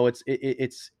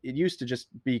 It used to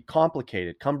just be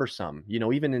complicated, cumbersome.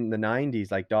 Even in the 90s,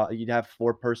 like, you'd have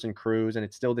 4-person crews and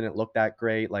it still didn't look that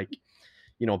great. Like,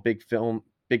 big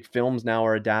films now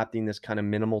are adapting this kind of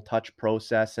minimal touch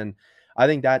process. And I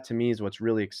think that to me is what's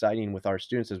really exciting with our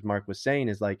students, as Mark was saying,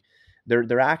 is like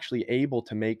they're actually able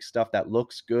to make stuff that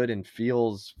looks good and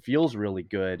feels really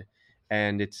good.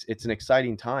 And it's an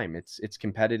exciting time. It's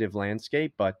competitive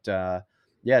landscape, but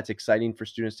yeah, it's exciting for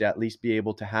students to at least be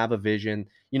able to have a vision.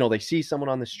 They see someone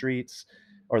on the streets,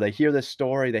 or they hear this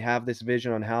story, they have this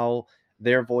vision on how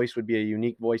their voice would be a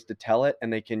unique voice to tell it,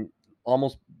 and they can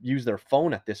almost use their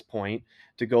phone at this point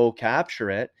to go capture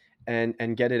it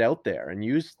and get it out there, and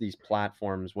use these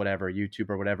platforms, whatever, YouTube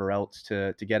or whatever else,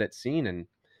 to get it seen. And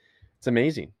it's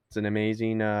amazing. It's an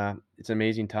amazing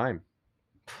time.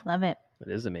 Love it.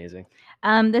 It is amazing.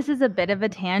 This is a bit of a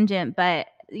tangent, but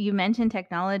you mentioned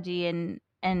technology, and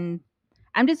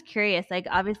I'm just curious. Like,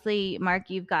 obviously, Mark,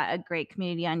 you've got a great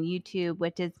community on YouTube,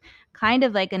 which is kind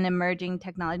of like an emerging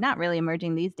technology. Not really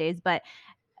emerging these days, but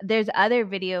there's other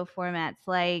video formats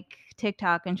like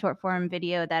TikTok and short form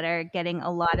video that are getting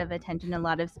a lot of attention, a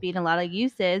lot of speed, a lot of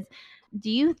uses. Do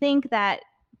you think that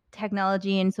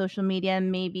technology and social media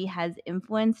maybe has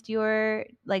influenced your,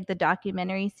 like, the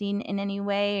documentary scene in any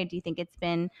way? Or do you think it's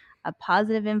been a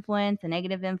positive influence, a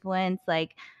negative influence?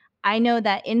 Like, I know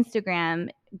that Instagram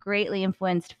greatly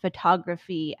influenced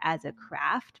photography as a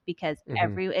craft because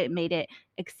it made it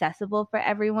accessible for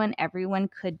everyone. Everyone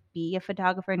could be a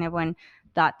photographer, and everyone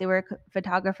thought they were a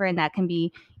photographer, and that can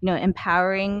be,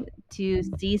 empowering to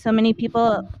see so many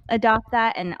people adopt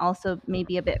that, and also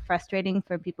maybe a bit frustrating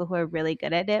for people who are really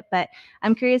good at it. But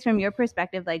I'm curious, from your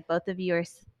perspective, like both of you are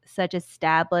such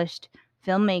established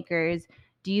filmmakers,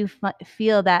 do you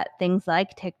feel that things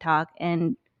like TikTok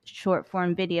and short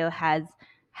form video has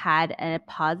had a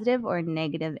positive or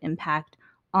negative impact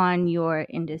on your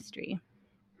industry?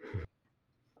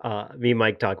 Me and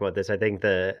Mike talk about this. I think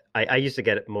I used to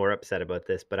get more upset about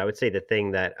this, but I would say the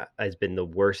thing that has been the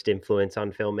worst influence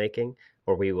on filmmaking,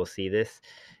 or we will see this,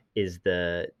 is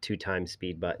the 2 times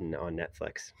speed button on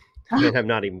Netflix. And I'm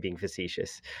not even being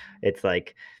facetious. It's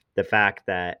like the fact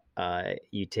that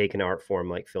you take an art form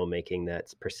like filmmaking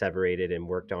that's perseverated and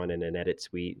worked on in an edit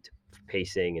suite,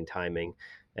 pacing and timing,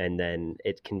 and then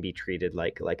it can be treated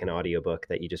like an audiobook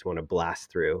that you just want to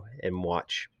blast through and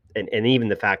watch. And even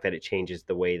the fact that it changes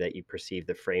the way that you perceive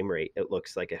the frame rate, it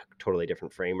looks like a totally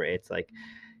different frame rate.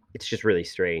 It's just really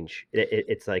strange.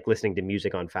 It's like listening to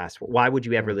music on fast forward. Why would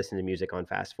you ever listen to music on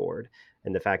fast forward?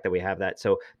 And the fact that we have that,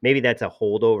 so maybe that's a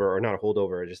holdover, or not a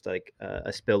holdover, just like a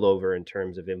spillover in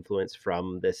terms of influence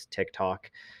from this TikTok,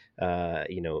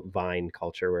 Vine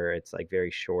culture, where it's like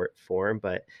very short form.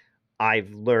 But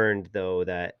I've learned though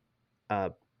that uh,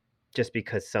 just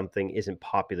because something isn't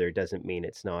popular doesn't mean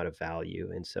it's not of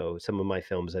value. And so some of my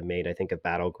films I've made, I think of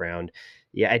Battleground.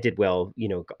 Yeah, I did well,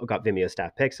 got Vimeo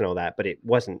staff picks and all that, but it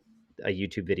wasn't a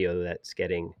YouTube video that's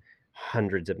getting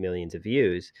hundreds of millions of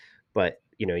views. But,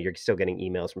 you're still getting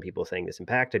emails from people saying this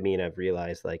impacted me. And I've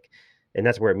realized and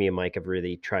that's where me and Mike have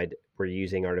really tried. We're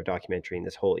using Art of Documentary and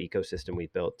this whole ecosystem we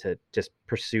built to just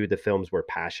pursue the films we're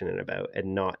passionate about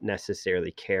and not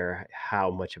necessarily care how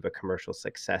much of a commercial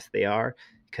success they are,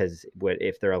 because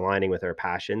if they're aligning with our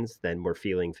passions, then we're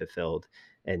feeling fulfilled.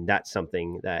 And that's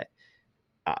something that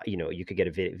you could get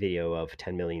a video of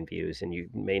 10 million views and you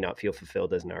may not feel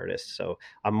fulfilled as an artist. So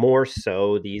I'm more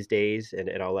so these days, and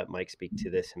I'll let Mike speak to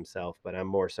this himself, but I'm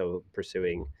more so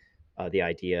pursuing the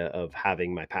idea of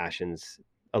having my passions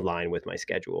align with my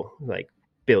schedule, like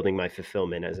building my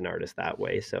fulfillment as an artist that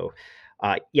way. So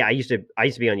yeah, I used to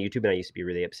be on YouTube, and I used to be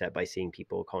really upset by seeing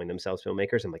people calling themselves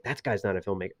filmmakers. I'm like, that guy's not a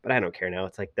filmmaker, but I don't care now.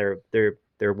 It's like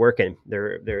they're working,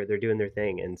 they're doing their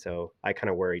thing. And so I kind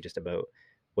of worry just about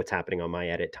what's happening on my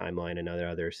edit timeline and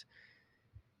others.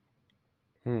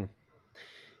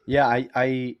 Yeah,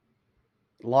 I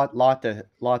lot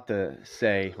to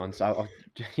say on so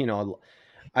you know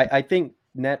I think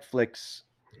Netflix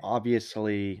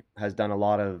obviously has done a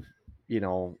lot of,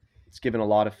 it's given a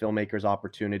lot of filmmakers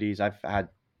opportunities. I've had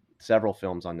several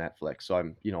films on Netflix, so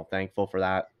I'm, thankful for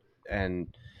that.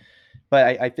 And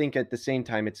but I think at the same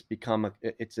time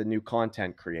it's a new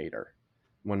content creator.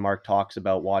 When Mark talks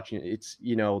about watching, it's,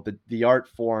 the art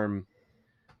form,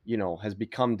 has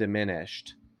become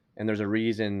diminished, and there's a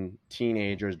reason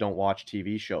teenagers don't watch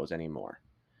TV shows anymore.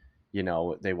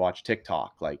 They watch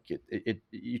TikTok. Like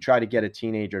you try to get a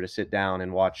teenager to sit down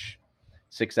and watch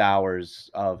 6 hours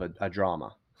of a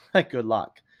drama. Like, good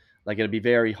luck. Like, it'll be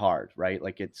very hard, right?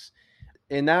 Like, it's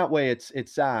in that way, it's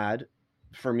sad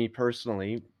for me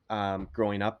personally,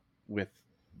 growing up with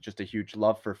just a huge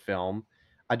love for film.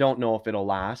 I don't know if it'll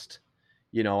last.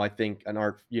 I think an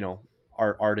art,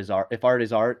 art is art. If art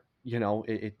is art,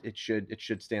 it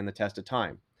should stand the test of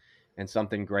time, and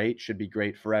something great should be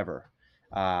great forever.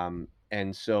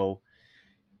 And so,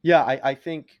 yeah, I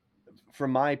think for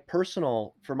my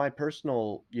personal,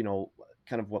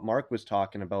 kind of what Mark was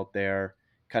talking about there,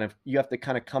 kind of you have to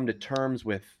kind of come to terms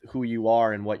with who you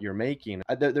are and what you're making.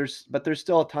 There's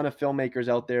still a ton of filmmakers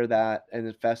out there that and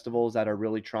the festivals that are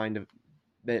really trying to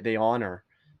they honor,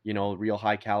 real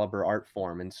high caliber art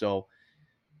form. And so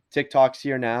TikTok's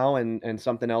here now, and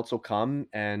something else will come.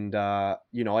 And I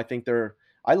think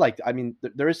I mean,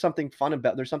 there is something fun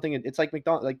about. There's something. It's like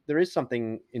McDonald's. Like, there is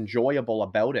something enjoyable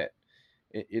about it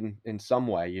in some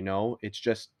way. It's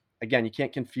just, again, you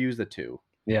can't confuse the two.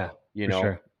 Yeah, for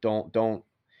sure. Don't.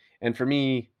 And for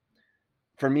me,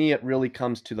 it really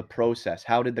comes to the process.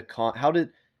 How does a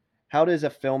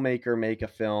filmmaker make a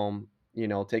film?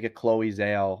 Take a Chloe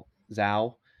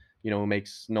Zhao, who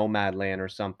makes Nomadland or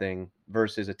something,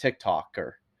 versus a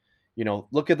TikToker.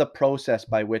 Look at the process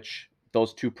by which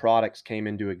those two products came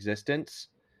into existence.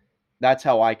 That's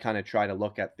how I kind of try to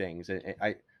look at things.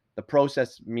 The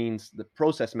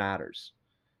process matters,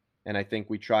 and I think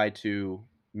we try to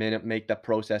make the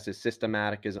process as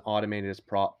systematic, as automated as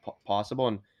possible.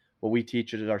 And what we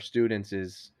teach our students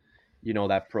is,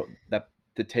 that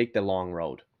to take the long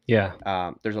road.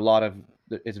 Yeah. There's a lot of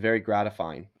it's very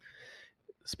gratifying.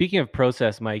 Speaking of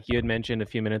process, Mike, you had mentioned a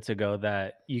few minutes ago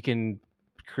that you can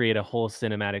create a whole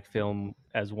cinematic film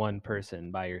as one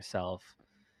person by yourself.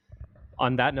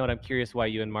 On that note, I'm curious why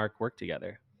you and Mark work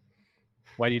together.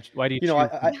 Why do you You know,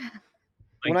 choose?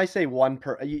 when I say one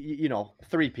you know,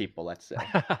 3 people, let's say.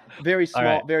 Very All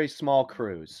right. very small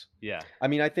crews. Yeah. I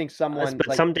mean, I think someone But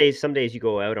like some days you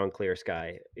go out on clear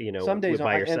sky, you know, some days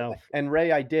by and yourself. and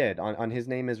Ray I did on His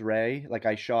Name Is Ray, like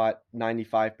I shot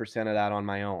 95% of that on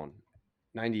my own.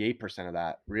 98% of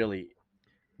that, really.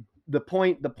 The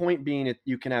point being,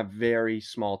 you can have very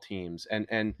small teams,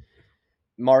 and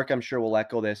Mark, I'm sure, will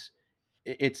echo this.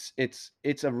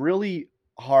 It's a really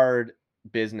hard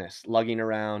business, lugging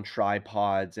around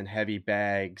tripods and heavy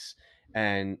bags,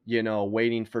 and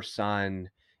waiting for sun,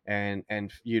 and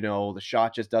the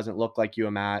shot just doesn't look like you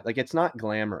imagine. Like, it's not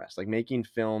glamorous. Like, making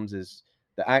films is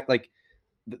the act like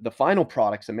the final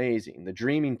product's amazing. The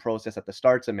dreaming process at the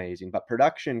start's amazing, but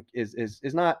production is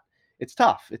not. It's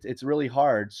tough. It's really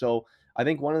hard. So I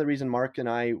think one of the reasons Mark and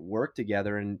I work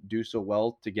together and do so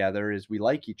well together is we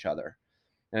like each other.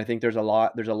 And I think there's a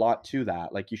lot to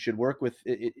that. Like, you should work with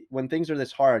when things are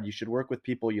this hard, you should work with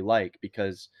people you like,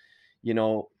 because you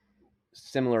know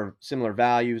similar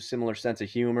values, similar sense of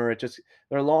humor.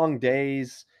 They're long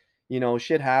days,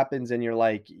 shit happens, and you're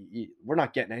like, we're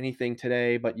not getting anything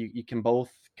today, but you can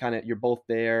both you're both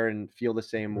there and feel the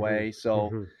same way.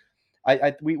 So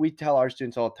we tell our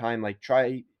students all the time, like,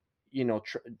 try,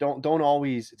 don't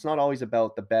always, it's not always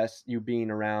about the best, you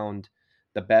being around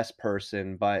the best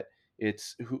person, but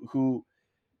it's who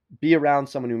be around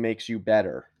someone who makes you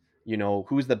better.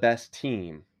 Who's the best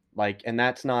team, like, and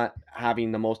that's not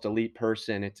having the most elite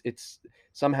person. It's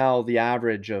somehow the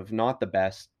average of not the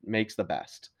best makes the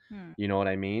best. You know what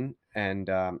I mean? And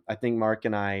I think Mark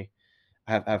and I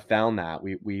have found that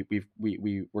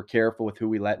we're careful with who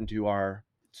we let into our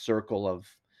circle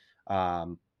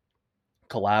of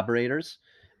collaborators,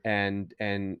 and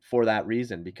for that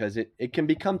reason, because it can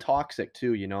become toxic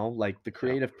too, like the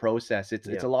creative process.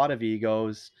 It's a lot of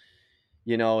egos.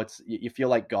 It's, you feel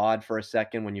like God for a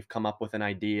second when you've come up with an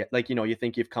idea, like, you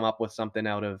think you've come up with something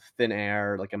out of thin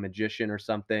air, like a magician or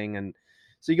something. And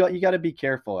so you got to be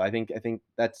careful. I think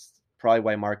that's probably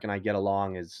why Mark and I get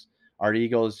along, is our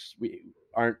egos, we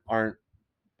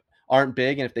aren't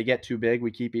big, and if they get too big,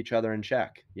 we keep each other in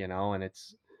check, and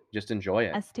it's just enjoy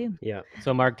it. Us too. Yeah.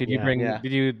 So Mark, did Yeah.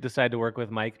 you decide to work with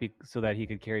Mike so that he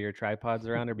could carry your tripods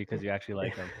around, or because you actually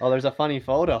like him? Oh, there's a funny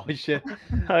photo. We should.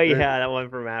 Oh yeah, that one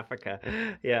from Africa.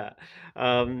 Yeah.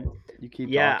 You keep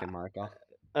Yeah. talking, Mark.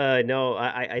 No,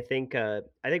 I think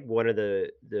one of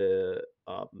the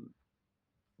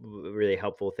really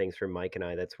helpful things for Mike and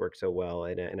I that's worked so well,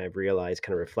 and I've realized,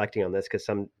 kind of reflecting on this, because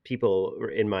some people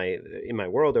in my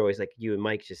world are always like, you and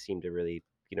Mike just seem to really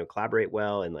collaborate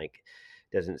well, and like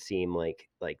doesn't seem like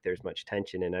there's much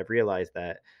tension. And I've realized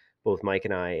that both Mike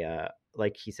and I,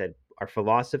 like he said, our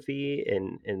philosophy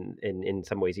and in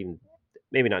some ways, even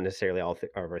maybe not necessarily all of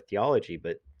our theology,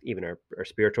 but even our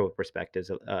spiritual perspectives,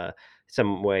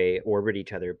 some way orbit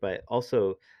each other. But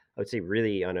also, I would say,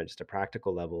 really on just a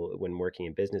practical level, when working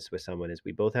in business with someone, is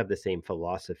we both have the same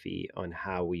philosophy on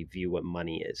how we view what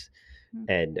money is.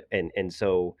 And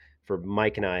so for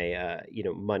Mike and I,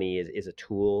 money is a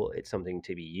tool. It's something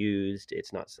to be used.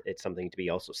 It's something to be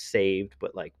also saved,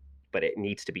 but it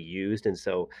needs to be used. And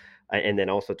so, and then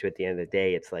also too, at the end of the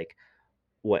day, it's like,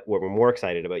 what we're more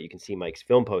excited about, you can see Mike's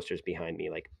film posters behind me,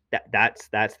 like that's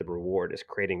the reward, is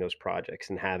creating those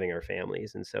projects and having our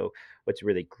families. And so what's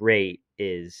really great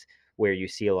is where you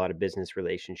see a lot of business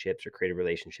relationships or creative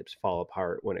relationships fall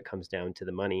apart when it comes down to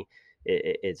the money,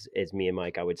 is me and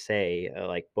Mike, I would say,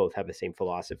 like, both have the same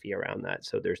philosophy around that.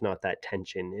 So there's not that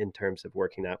tension in terms of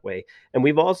working that way. And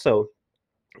we've also,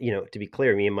 to be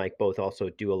clear, me and Mike both also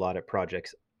do a lot of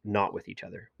projects not with each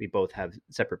other. We both have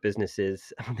separate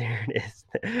businesses. There it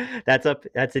is.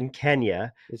 That's in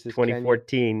Kenya, This is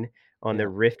 2014, on the Yeah.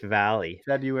 Rift Valley.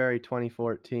 February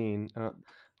 2014.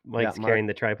 Mike's carrying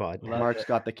the tripod. Mark's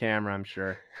got the camera, I'm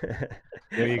sure.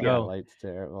 There you Yeah, go. lights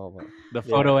terrible, but The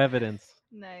photo evidence.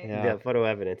 Nice. Yeah. The photo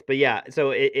evidence. But yeah, so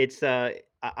it's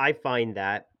I find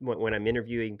that when I'm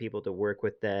interviewing people to work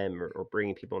with them, or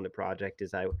bringing people into project,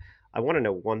 is I want to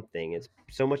know one thing. Is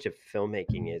so much of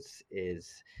filmmaking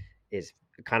is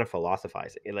kind of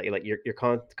philosophizing. Like you're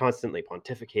constantly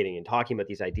pontificating and talking about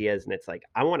these ideas, and it's like,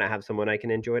 I want to have someone I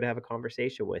can enjoy to have a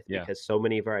conversation with, because so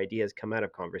many of our ideas come out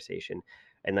of conversation.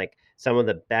 And like, some of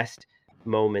the best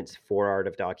moments for art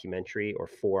of documentary or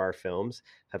for our films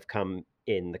have come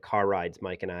in the car rides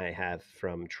Mike and I have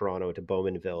from Toronto to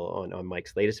Bowmanville on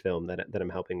Mike's latest film that I'm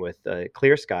helping with,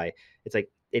 Clear Sky. It's like,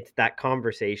 it's that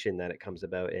conversation that it comes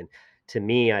about. And to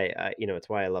me, it's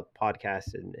why I love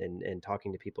podcasts and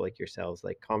talking to people like yourselves.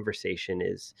 Like, conversation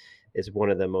is one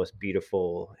of the most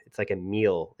beautiful. It's like a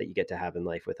meal that you get to have in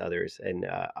life with others, and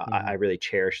I really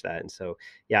cherish that. And so,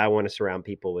 yeah, I want to surround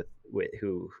people with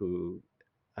who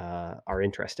are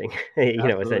interesting,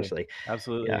 Absolutely. essentially.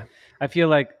 Absolutely. Yeah. I feel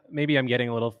like maybe I'm getting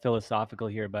a little philosophical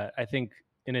here, but I think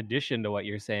in addition to what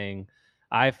you're saying,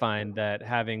 I find that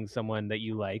having someone that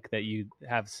you like, that you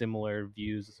have similar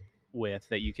views with,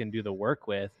 that you can do the work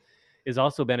with, is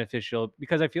also beneficial,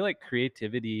 because I feel like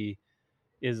creativity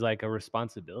is like a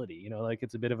responsibility, like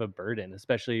it's a bit of a burden,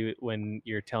 especially when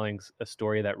you're telling a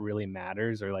story that really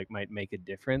matters or like might make a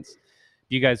difference.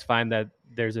 Do you guys find that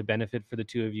there's a benefit for the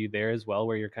two of you there as well,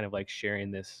 where you're kind of like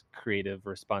sharing this creative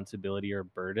responsibility or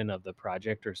burden of the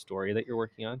project or story that you're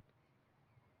working on?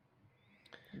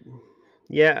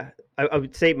 Yeah, I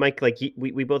would say, Mike, like,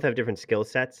 we both have different skill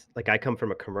sets. Like, I come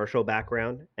from a commercial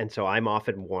background, and so I'm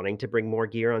often wanting to bring more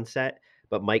gear on set.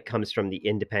 But Mike comes from the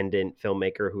independent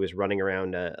filmmaker who is running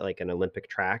around like an Olympic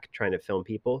track trying to film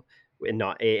people,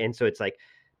 and so it's like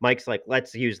Mike's like,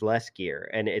 let's use less gear,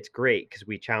 and it's great because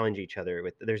we challenge each other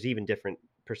with. There's even different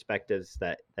perspectives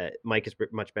that Mike is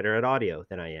much better at audio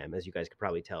than I am, as you guys could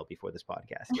probably tell before this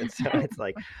podcast, and so it's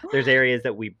like there's areas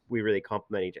that we really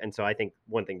complement each. And so I think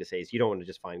one thing to say is you don't want to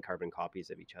just find carbon copies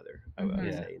of each other. I would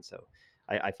Yeah. say. And so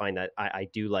I find that I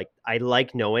do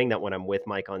like knowing that when I'm with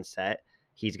Mike on set,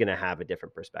 he's going to have a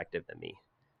different perspective than me.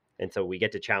 And so we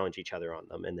get to challenge each other on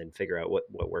them and then figure out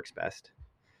what works best.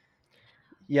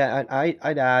 Yeah, and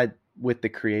I'd add with the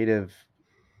creative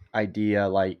idea,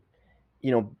 like,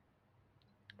 you know,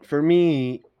 for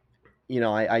me,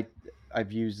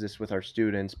 I've used this with our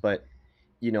students, but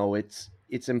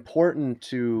it's important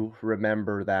to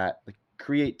remember that the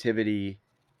creativity,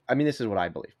 I mean, this is what I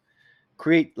believe.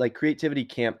 Creativity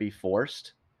can't be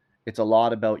forced. It's a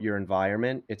lot about your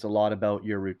environment. It's a lot about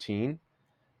your routine.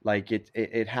 Like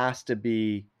it has to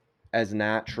be as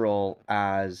natural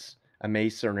as a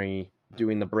masonry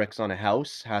doing the bricks on a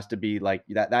house has to be like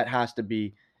that. That has to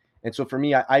be. And so for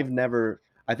me, I've never.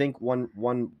 I think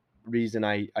one reason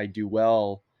I do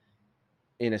well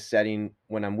in a setting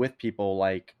when I'm with people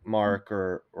like Mark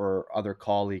or other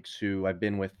colleagues who I've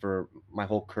been with for my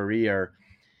whole career,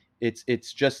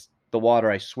 it's just the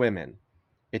water I swim in.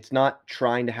 It's not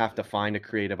trying to have to find a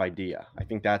creative idea. I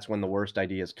think that's when the worst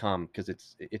ideas come because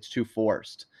it's too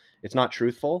forced. It's not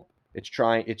truthful. It's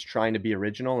trying to be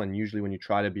original, and usually when you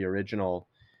try to be original,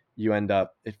 you end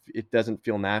up if it doesn't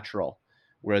feel natural.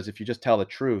 Whereas if you just tell the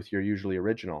truth, you're usually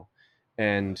original.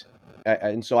 And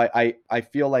so I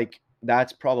feel like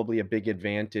that's probably a big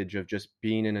advantage of just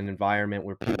being in an environment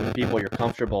where with people you're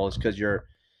comfortable is because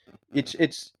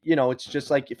it's just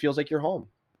like it feels like you're home.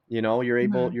 You're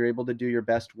able to do your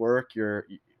best work. You're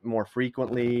more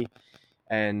frequently,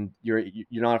 and you're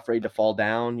not afraid to fall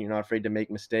down. You're not afraid to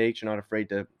make mistakes. You're not afraid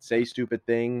to say stupid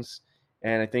things.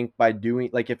 And I think by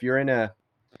doing like if you're in a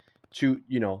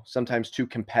sometimes too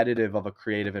competitive of a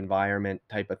creative environment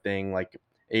type of thing, like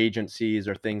agencies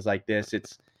or things like this,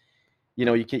 it's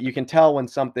you can tell when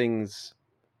something's,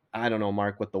 I don't know,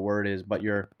 Mark, what the word is, but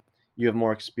you have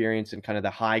more experience in kind of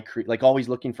the like always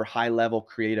looking for high level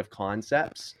creative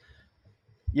concepts.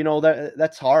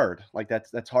 That's hard. Like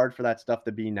that's hard for that stuff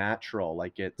to be natural.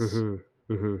 Like it's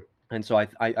Mm-hmm. Mm-hmm. and so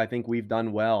I think we've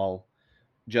done well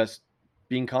just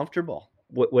being comfortable.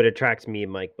 What attracts me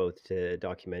and Mike both to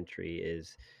documentary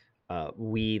is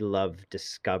we love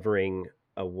discovering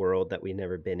a world that we've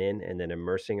never been in and then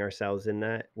immersing ourselves in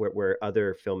that where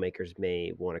other filmmakers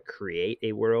may want to create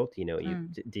a world.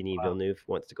 Denis Wow. Villeneuve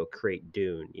wants to go create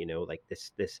Dune, like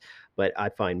this, but I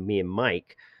find me and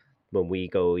Mike, when we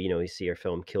go, we see our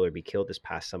film Kill or Be Killed this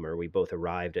past summer, we both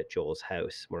arrived at Joel's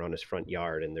house. We're on his front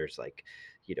yard and there's like,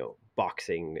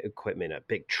 boxing equipment, a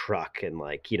big truck, and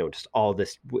like, just all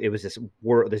this. It was this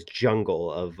world, this jungle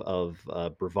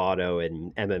of bravado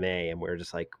and MMA, and we're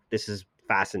just like, this is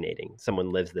fascinating.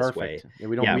 Someone lives this way. Perfect. Yeah,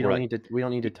 we don't Yeah, we we're don't like, need to we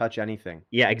don't need to touch anything.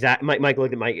 yeah, exactly. Mike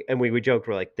looked at Mike, and we joked.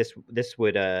 We're like, this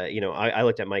would, I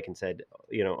looked at Mike and said,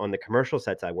 on the commercial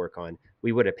sets I work on,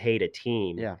 we would have paid a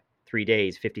team Yeah. 3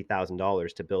 days,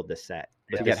 $50,000 to build this set.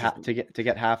 But To this get is, to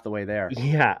get half the way there.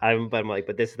 yeah, but I'm like,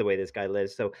 but this is the way this guy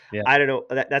lives. So Yeah. I don't know.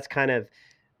 That's kind of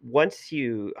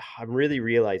I'm really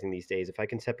realizing these days, if I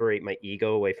can separate my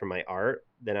ego away from my art,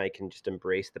 then I can just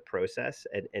embrace the process.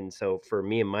 And so for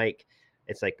me and Mike,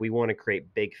 it's like we want to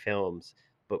create big films,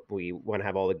 but we want to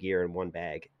have all the gear in one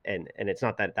bag. And it's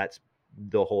not that that's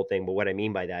the whole thing. But what I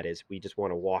mean by that is we just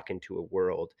want to walk into a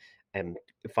world and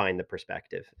find the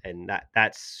perspective, and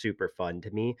that's super fun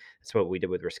to me. That's what we did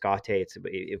with Riscate.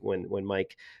 When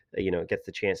Mike, gets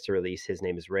the chance to release His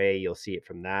Name is Ray, you'll see it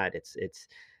from that.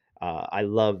 I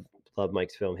love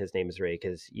Mike's film His Name is Ray,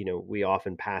 because we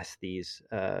often pass these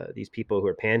people who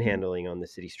are panhandling on the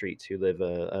city streets, who live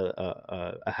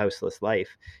a houseless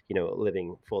life,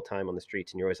 living full time on the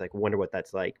streets, and you're always like, wonder what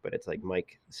that's like. But it's like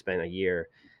Mike spent a year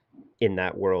in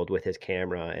that world with his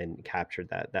camera and captured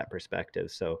that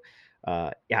perspective. So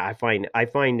yeah, I find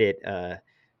it a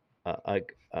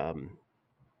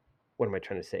what am I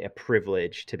trying to say? A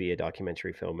privilege to be a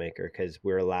documentary filmmaker, because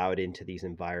we're allowed into these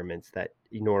environments that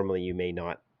normally you may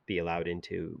not be allowed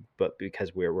into, but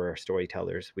because we're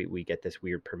storytellers, we get this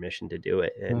weird permission to do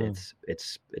it, and Hmm.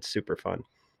 it's super fun.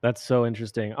 That's so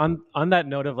interesting. On that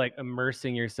note of like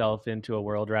immersing yourself into a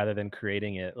world rather than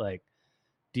creating it, like,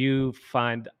 do you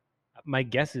find, my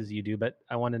guess is you do, but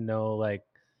I want to know, like,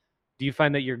 do you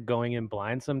find that you're going in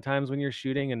blind sometimes when you're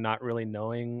shooting and not really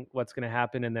knowing what's going to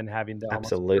happen, and then having to almost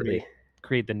Absolutely.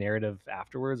 create the narrative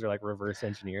afterwards, or like reverse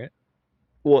engineer it?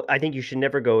 Well, I think you should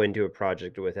never go into a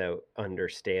project without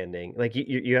understanding. Like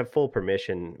you have full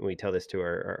permission. We tell this to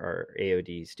our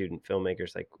AOD student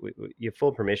filmmakers. Like you have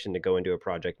full permission to go into a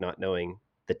project not knowing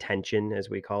the tension, as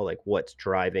we call, like what's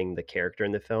driving the character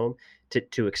in the film,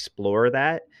 to explore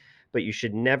that. But you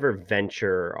should never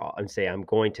venture and say, I'm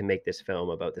going to make this film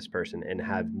about this person, and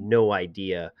have no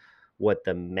idea what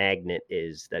the magnet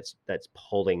is that's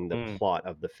pulling the Mm. plot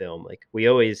of the film. Like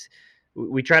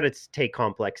we try to take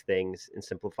complex things and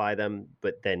simplify them,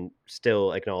 but then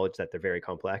still acknowledge that they're very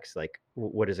complex. Like,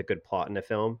 what is a good plot in a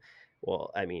film? Well,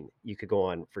 I mean, you could go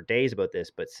on for days about this,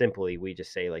 but simply we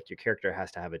just say, like, your character has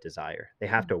to have a desire. They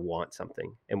have to want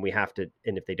something, and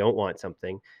and if they don't want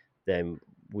something, then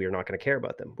we're not going to care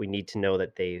about them. We need to know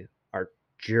that they are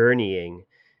journeying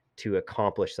to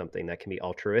accomplish something that can be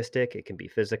altruistic. It can be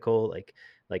physical,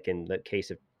 like in the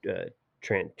case of uh,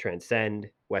 Transcend.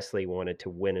 Wesley wanted to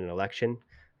win an election.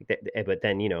 But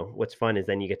then, what's fun is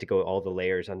then you get to go all the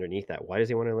layers underneath that. Why does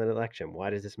he want to win an election? Why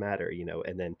does this matter?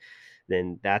 And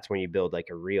then that's when you build like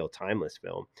a real timeless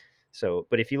film. So,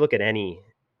 but if you look at any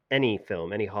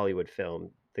film, any Hollywood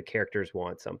film, the characters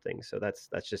want something. So that's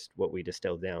just what we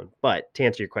distilled down. But to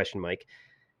answer your question, Mike,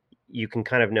 you can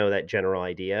kind of know that general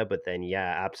idea, but then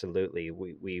yeah, absolutely,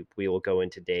 we will go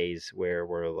into days where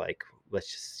we're like,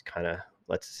 let's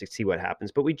see what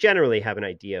happens. But we generally have an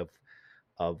idea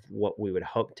of what we would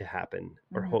hope to happen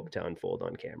or Mhm. hope to unfold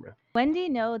on camera. When do you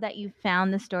know that you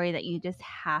found the story that you just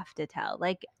have to tell?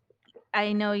 Like,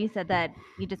 I know you said that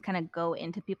you just kind of go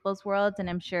into people's worlds, and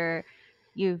I'm sure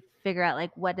you figure out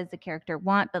like what does the character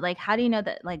want, but like how do you know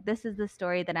that like this is the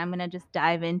story that I'm going to just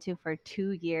dive into for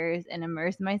 2 years and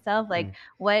immerse myself? Like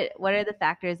Mm. what are the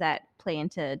factors that play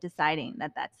into deciding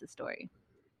that that's the story?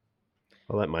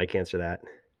 I'll let Mike answer that.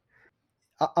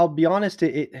 I'll be honest,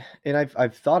 and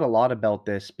I've thought a lot about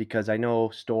this, because I know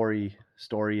story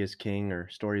is king, or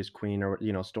story is queen,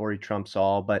 or story trumps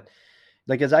all. But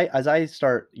like as I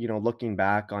start looking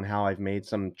back on how I've made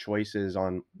some choices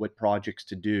on what projects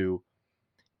to do,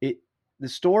 it the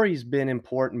story's been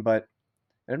important. But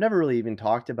I've never really even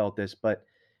talked about this, but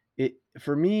it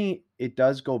for me it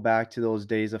does go back to those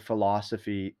days of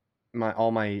philosophy,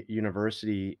 my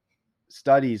university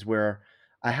studies, where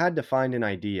I had to find an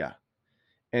idea,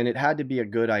 and it had to be a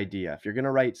good idea. If you're going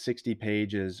to write 60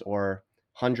 pages or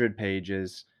 100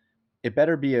 pages, it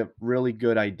better be a really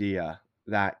good idea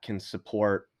that can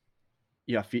support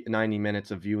 90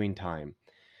 minutes of viewing time.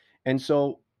 And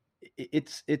so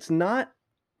it's not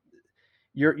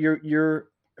you're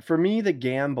for me, the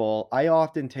gamble, I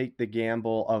often take the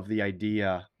gamble of the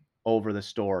idea over the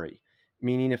story.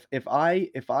 Meaning, if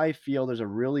I feel there's a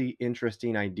really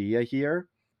interesting idea here,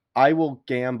 I will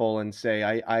gamble and say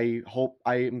I hope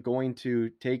I am going to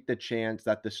take the chance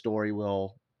that the story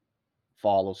will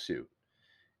follow suit,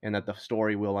 and that the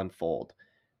story will unfold.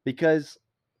 Because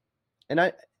and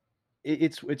I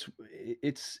it's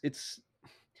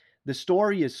the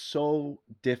story is so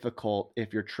difficult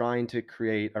if you're trying to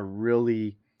create a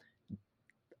really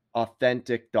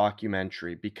authentic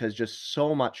documentary, because just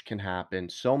so much can happen,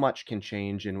 so much can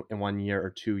change in 1 year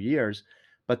or 2 years,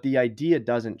 but the idea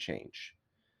doesn't change.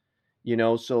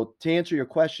 So to answer your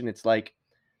question, it's like,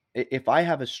 if I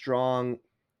have a strong,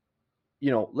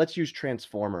 let's use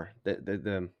Transformer,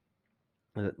 the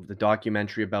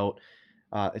documentary about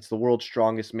it's the world's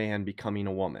strongest man becoming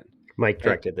a woman. Mike And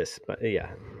directed this, but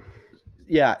yeah.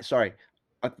 yeah, sorry,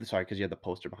 because you had the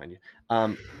poster behind you.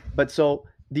 But so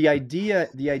the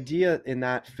idea in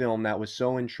that film that was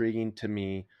so intriguing to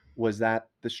me was that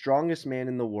the strongest man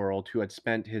in the world, who had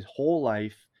spent his whole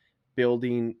life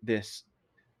building these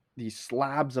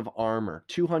slabs of armor,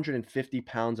 250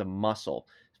 pounds of muscle,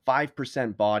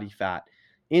 5% body fat,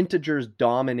 integers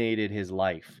dominated his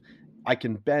life. I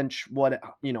can bench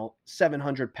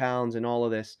 700 pounds and all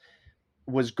of this,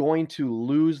 was going to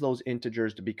lose those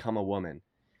integers to become a woman.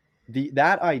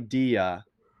 That idea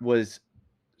was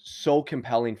so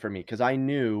compelling for me, because I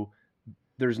knew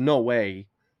there's no way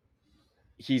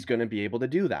he's going to be able to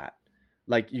do that.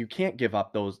 Like, you can't give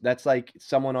up those. That's like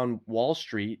someone on Wall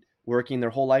Street working their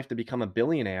whole life to become a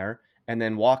billionaire and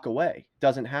then walk away.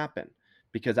 Doesn't happen,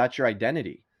 because that's your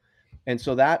identity. And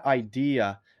so that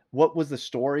idea, what was the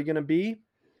story going to be?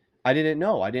 I didn't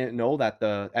know. I didn't know that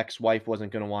the ex-wife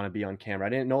wasn't going to want to be on camera. I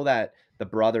didn't know that the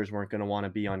brothers weren't going to want to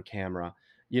be on camera.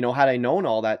 Had I known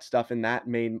all that stuff, and that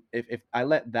made, if I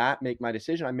let that make my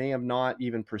decision, I may have not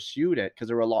even pursued it, because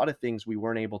there were a lot of things we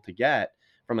weren't able to get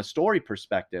from a story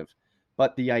perspective.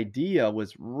 But the idea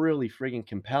was really friggin'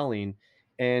 compelling,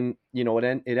 and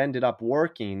it ended up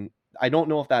working. I don't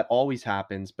know if that always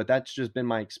happens, but that's just been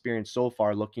my experience so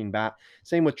far looking back.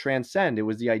 Same with Transcend. It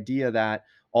was the idea that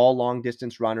all long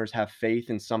distance runners have faith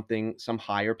in some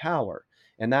higher power.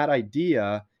 And that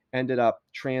idea ended up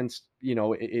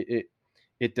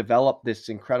it developed this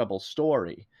incredible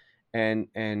story. And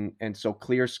so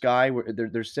Clear Sky,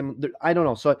 I don't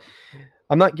know. So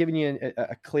I'm not giving you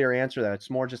a clear answer there. It's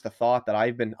more just a thought that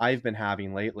I've been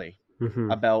having lately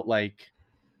about, like,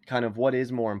 kind of what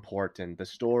is more important, the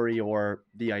story or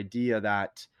the idea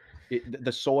that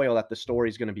the soil that the story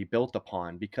is going to be built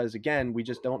upon, because again, we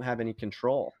just don't have any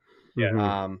control.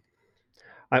 Um,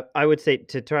 I would say,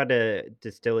 to try to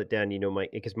distill it down, Mike,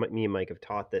 because me and Mike have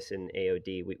taught this in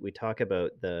AOD. We talk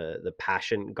about the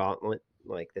passion gauntlet,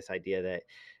 like this idea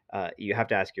that you have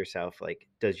to ask yourself, like,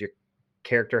 does your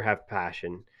character have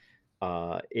passion?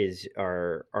 Are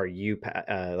you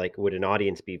like, would an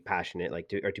audience be passionate? Like,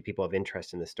 do people have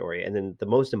interest in the story? And then the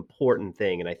most important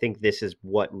thing, and I think this is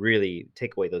what really,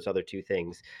 take away those other two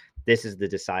things, this is the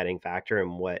deciding factor.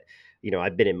 And what,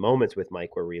 I've been in moments with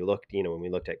Mike where we looked, when we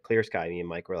looked at Clear Sky, me and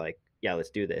Mike were like, yeah, let's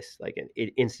do this. Like, and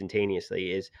it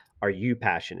instantaneously is, are you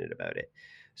passionate about it?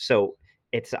 So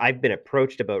I've been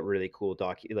approached about really cool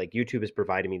like, YouTube has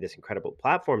provided me this incredible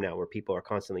platform now where people are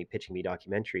constantly pitching me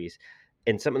documentaries,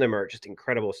 and some of them are just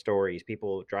incredible stories,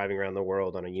 people driving around the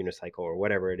world on a unicycle or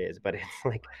whatever it is. But it's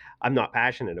like, I'm not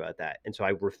passionate about that, and so I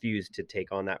refuse to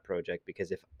take on that project,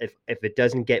 because if it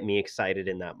doesn't get me excited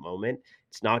in that moment,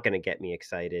 it's not going to get me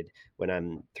excited when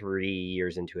I'm 3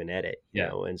 years into an edit,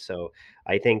 And so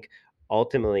I think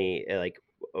ultimately, like,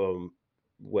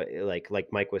 what, like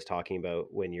Mike was talking about,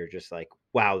 when you're just like,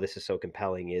 wow, this is so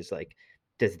compelling, is like,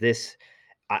 does this,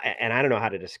 and I don't know how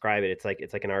to describe it.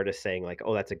 It's like an artist saying, like,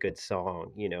 "Oh, that's a good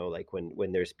song," like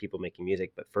when there's people making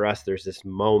music. But for us, there's this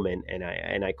moment, and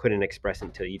I couldn't express it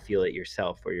until you feel it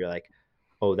yourself, where you're like,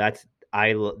 "Oh,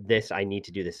 I need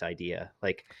to do this idea."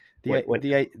 Like,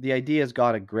 the idea's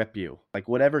got to grip you. Like,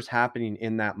 whatever's happening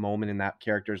in that moment in that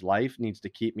character's life needs to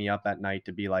keep me up at night,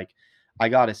 to be like, I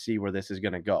got to see where this is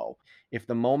going to go. If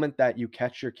the moment that you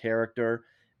catch your character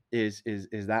is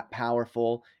that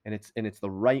powerful, and it's the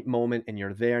right moment, and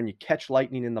you're there, and you catch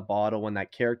lightning in the bottle when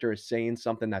that character is saying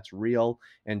something that's real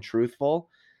and truthful,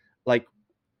 like,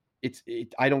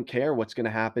 I don't care what's going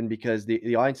to happen, because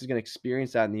the audience is going to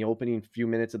experience that in the opening few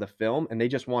minutes of the film, and they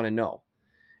just want to know.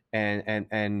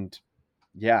 And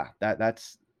yeah,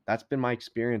 that's been my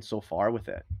experience so far with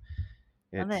it.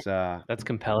 It's That's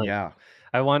compelling. Yeah.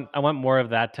 I want more of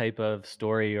that type of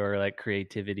story, or like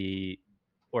creativity,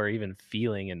 or even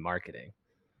feeling in marketing.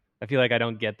 I feel like I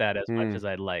don't get that as much as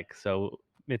I'd like. So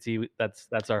Mitzi, that's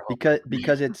our hope.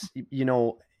 Because it's,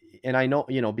 and I know,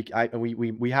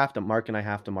 we have to, Mark and I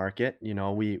have to market,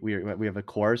 we have a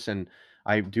course, and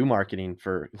I do marketing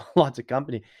for lots of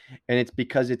company, and it's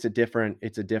because it's a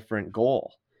different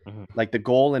goal. Like, the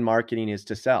goal in marketing is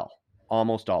to sell,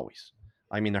 almost always.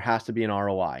 I mean, there has to be an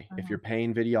ROI. If you're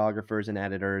paying videographers and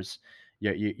editors,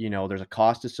 there's a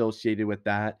cost associated with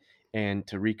that, and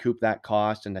to recoup that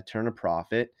cost and to turn a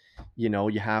profit,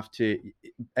 you have to,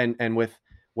 and with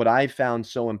what I've found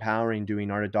so empowering doing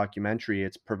art of documentary,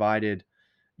 it's provided,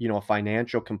 a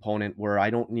financial component where I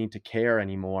don't need to care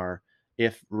anymore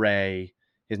if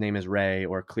his name is Ray,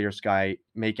 or Clear Sky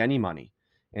make any money.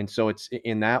 And so it's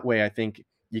in that way, I think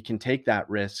you can take that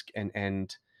risk,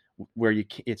 and where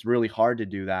it's really hard to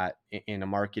do that in a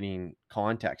marketing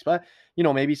context. But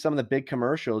maybe some of the big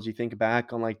commercials, you think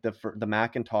back on, like, the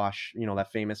Macintosh,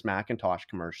 that famous Macintosh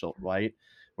commercial, right,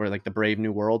 where, like, the Brave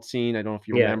New World scene, I don't know if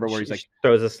you remember, where he's like,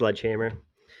 throws a sledgehammer.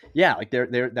 yeah, like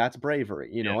they're that's bravery,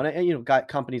 you know. And you know, got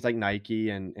companies like Nike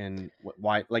and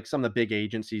why, like some of the big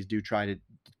agencies do try to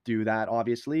do that,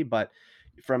 obviously. But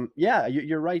from yeah,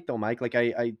 you're right though, Mike. Like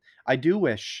I do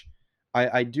wish,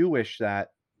 I do wish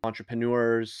that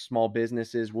entrepreneurs, small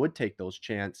businesses would take those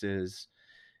chances.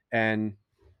 And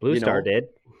Blue you Star know, did.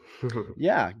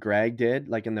 yeah, Greg did.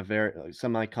 Like in the very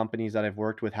some of my companies that I've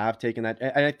worked with have taken that,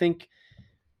 and I think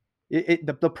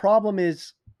the problem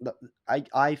is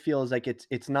I feel is like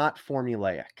it's not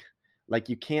formulaic. Like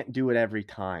you can't do it every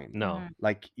time. No.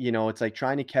 Like, you know, it's like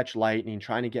trying to catch lightning,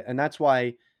 trying to get, and that's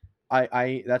why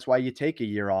I that's why you take a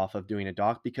year off of doing a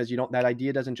doc, because you don't, that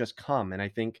idea doesn't just come. And I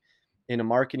think in a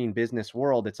marketing business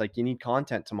world, it's like you need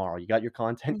content tomorrow. You got your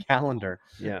content calendar.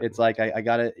 Yeah. It's like I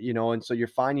gotta, you know, and so you're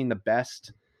finding the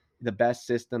best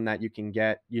system that you can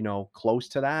get, you know, close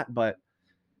to that. But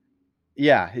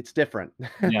yeah, it's different.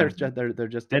 Yeah. They're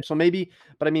just And so maybe,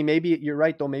 but I mean, maybe you're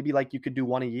right though. Maybe like you could do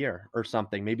one a year or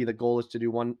something. Maybe the goal is to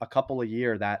do a couple a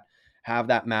year that have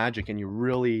that magic, and you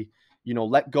really, you know,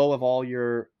 let go of all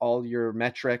your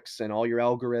metrics and all your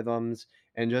algorithms,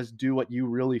 and just do what you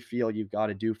really feel you've got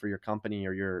to do for your company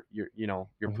or your you know,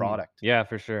 your product. yeah,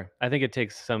 for sure. I think it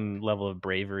takes some level of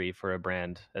bravery for a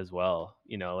brand as well,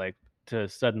 you know, like to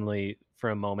suddenly for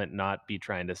a moment not be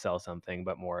trying to sell something,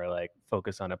 but more like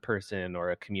focus on a person or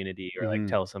a community, or like Hmm.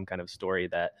 tell some kind of story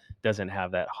that doesn't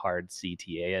have that hard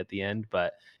CTA at the end,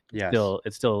 but Yes.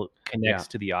 it still Yeah. connects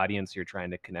to the audience you're trying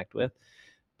to connect with.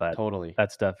 But Totally.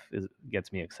 that stuff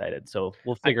gets me excited. So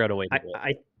we'll I figure out a way to I do it.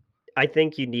 I I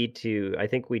think you need to I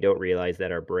think we don't realize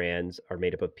that our brands are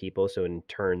made up of people, so in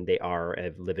turn, they are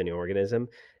a living organism,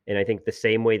 and I think the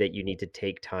same way that you need to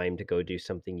take time to go do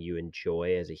something you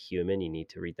enjoy as a human, you need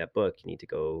to read that book, you need to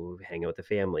go hang out with the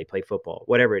family, play football,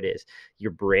 whatever it is,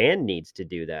 your brand needs to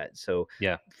do that. So,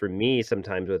 Yeah. for me,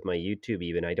 sometimes with my YouTube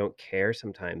even, I don't care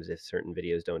sometimes if certain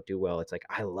videos don't do well, it's like,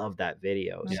 I love that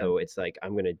video, Yeah. so it's like,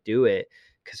 I'm gonna do it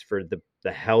because for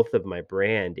the health of my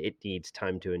brand, it needs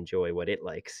time to enjoy what it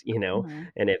likes, you know? Mhm.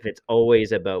 And if it's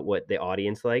always about what the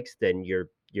audience likes, then you're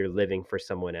living for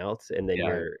someone else, and then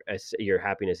Yeah. your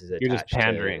happiness is You're just attached to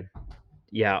pandering.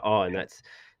 yeah, oh, and that's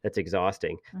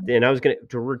exhausting. Mhm. And I was gonna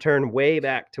to return way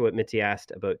back to what Mitzi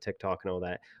asked about TikTok and all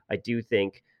that. I do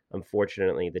think,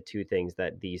 unfortunately, the two things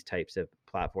that these types of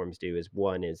platforms do is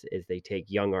one is they take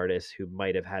young artists who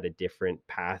might have had a different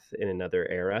path in another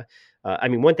era. I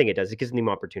mean, one thing it does, it gives them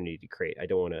opportunity to create. I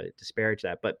don't want to disparage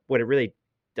that, but what it really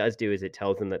does do is it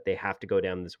tells them that they have to go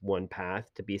down this one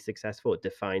path to be successful. It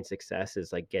defines success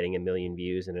as like getting a million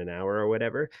views in an hour or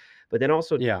whatever. But then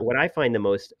also, Yeah. what I find the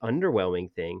most underwhelming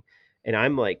thing, and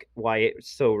I'm like, why it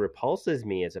so repulses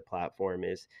me as a platform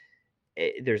is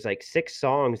there's like 6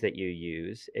 songs that you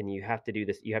use, and you have to do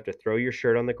this. You have to throw your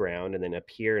shirt on the ground and then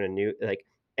appear in a new like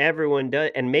everyone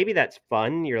does, and maybe that's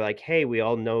fun. You're like, hey, we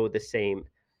all know the same.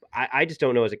 I just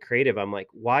don't know as a creative. I'm like,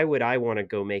 why would I want to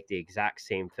go make the exact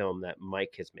same film that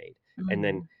Mike has made? And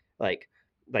then Mhm. like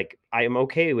I am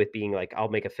okay with being like, I'll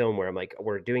make a film where I'm like,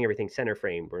 we're doing everything center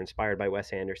frame. We're inspired by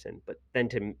Wes Anderson, but then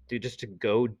to do just to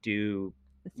go do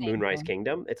The same Moonrise thing.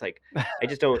 Kingdom, it's like I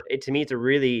just don't. It to me, it's a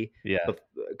really Yeah.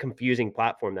 confusing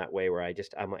platform that way where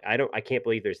I'm like I can't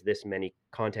believe there's this many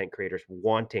content creators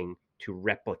wanting to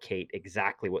replicate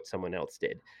exactly what someone else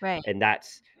did. Right. And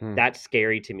Hmm. that's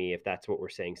scary to me if that's what we're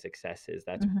saying success is.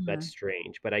 That's Mhm.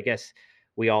 strange. But I guess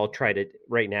we all try to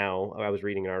right now. I was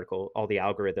reading an article, all the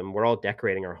algorithm, we're all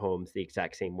decorating our homes the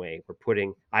exact same way. We're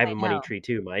putting I have I a money know. tree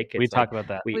too, Mike. We It's like talked about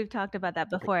that. we We've talked about that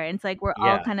before. And it's like we're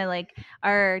all yeah. kind of like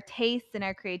our tastes and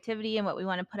our creativity and what we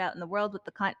want to put out in the world with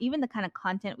even the kind of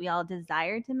content we all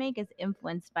desire to make is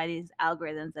influenced by these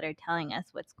algorithms that are telling us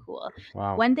what's cool.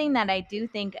 Wow. One thing that I do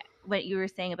think what you were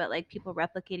saying about like people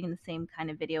replicating the same kind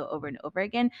of video over and over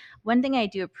again, one thing I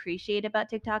do appreciate about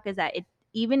TikTok is that it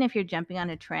even if you're jumping on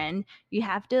a trend, you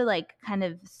have to like kind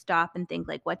of stop and think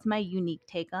like what's my unique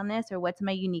take on this or what's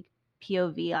my unique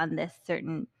POV on this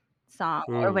certain song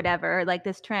or Mm. whatever, like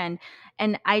this trend.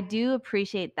 And I do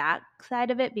appreciate that side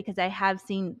of it because I have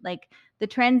seen like the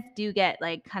trends do get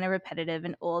like kind of repetitive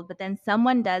and old, but then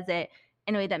someone does it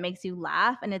in a way that makes you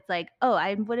laugh and it's like, oh,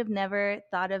 I would have never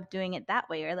thought of doing it that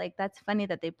way. Or like that's funny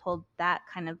that they pulled that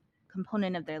kind of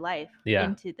component of their life Yeah.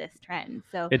 into this trend.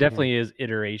 So It definitely is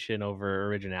iteration over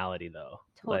originality, though.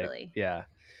 Like, totally. yeah.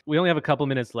 We only have a couple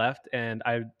minutes left, and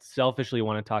I selfishly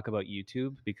want to talk about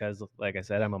YouTube because, like I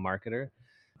said, I'm a marketer.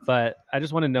 But I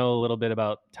just want to know a little bit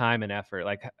about time and effort.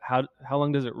 Like, how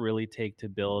long does it really take to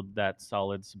build that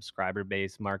solid subscriber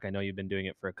base? Mark, I know you've been doing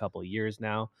it for a couple of years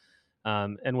now.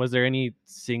 And was there any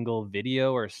single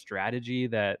video or strategy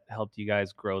that helped you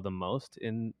guys grow the most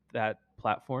in that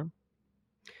platform?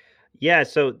 Yeah,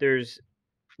 so there's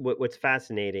what's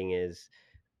fascinating is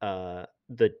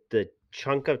the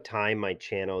chunk of time my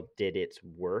channel did its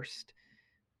worst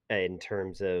in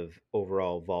terms of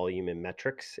overall volume and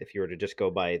metrics, if you were to just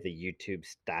go by the YouTube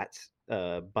stats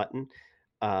button,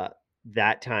 uh,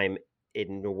 that time,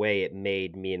 in a way, it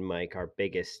made me and Mike our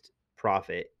biggest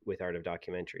profit with Art of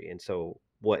Documentary. And so,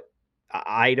 what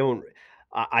I don't,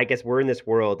 I guess we're in this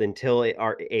world until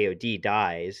our AOD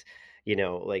dies.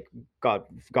 Like God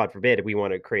forbid, we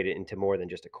want to create it into more than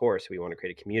just a course. We want to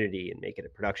create a community and make it a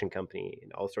production company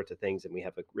and all sorts of things. And we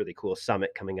have a really cool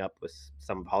summit coming up with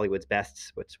some of Hollywood's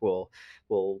bests, which we'll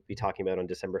be talking about on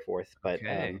December 4th.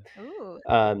 Okay.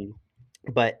 Ooh.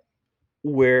 But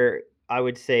where I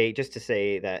would say, just to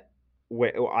say that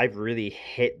I've really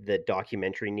hit the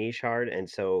documentary niche hard, and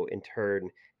so in turn,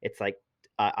 it's like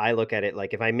I look at it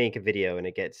like if I make a video and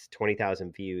it gets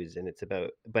 20,000 views, and it's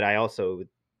about, but I also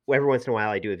every once in a while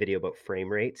I do a video about frame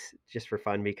rates just for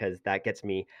fun because that gets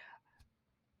me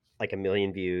like a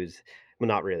million views. Well,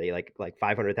 not really, like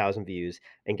 500,000 views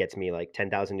and gets me like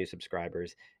 10,000 new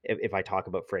subscribers. If I talk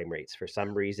about frame rates, for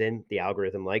some reason, the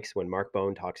algorithm likes when Mark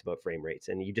Bone talks about frame rates,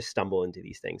 and you just stumble into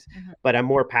these things. Mhm. But I'm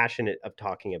more passionate of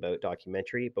talking about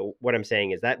documentary. But what I'm saying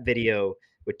is that video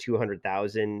with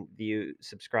 200,000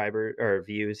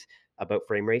 views about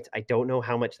frame rates, I don't know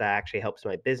how much that actually helps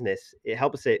my business. It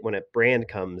helps it when a brand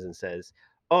comes and says,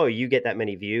 "Oh, you get that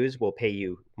many views, we'll pay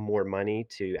you more money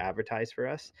to advertise for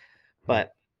us." Hmm.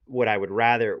 But what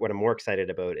I'm more excited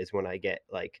about is when I get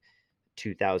like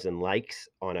 2,000 likes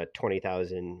on a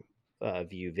 20,000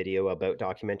 view video about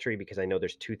documentary, because I know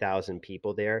there's 2,000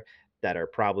 people there that are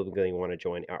probably going to want to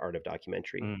join Art of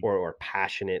Documentary, Mm. or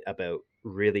passionate about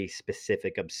really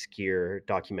specific, obscure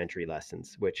documentary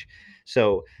lessons.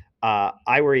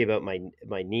 I worry about my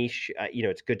niche.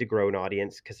 It's good to grow an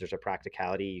audience because there's a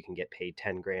practicality. You can get paid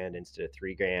 10 grand instead of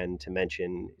 3 grand to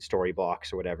mention story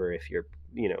blocks or whatever if you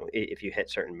hit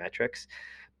certain metrics.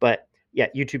 But yeah,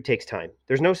 YouTube takes time.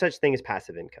 There's no such thing as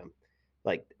passive income.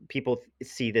 Like people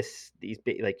see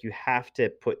like you have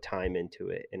to put time into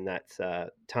it, and that's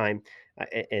time.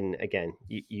 And again,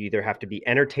 you either have to be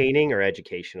entertaining or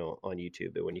educational on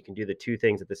YouTube. But when you can do the two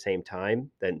things at the same time,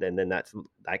 then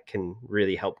that can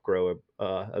really help grow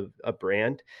a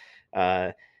brand.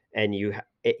 Uh, and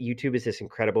YouTube is this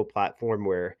incredible platform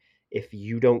where if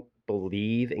you don't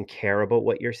believe and care about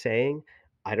what you're saying,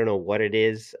 I don't know what it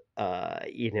is.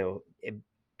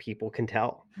 People can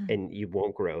tell, and you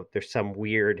won't grow. There's some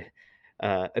weird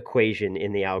equation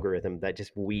in the algorithm that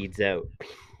just weeds out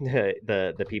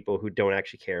the people who don't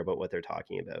actually care about what they're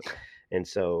talking about. And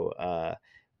so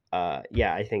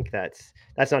yeah, I think that's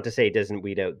not to say it doesn't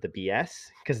weed out the BS,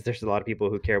 because there's a lot of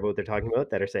people who care about what they're talking about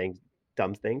that are saying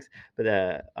dumb things.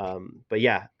 But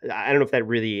yeah, I don't think that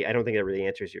really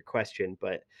answers your question.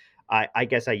 But I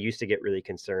guess I used to get really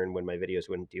concerned when my videos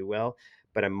wouldn't do well,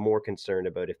 but I'm more concerned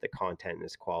about if the content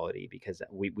is quality, because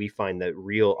we find that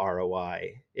real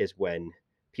ROI is when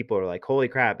people are like, holy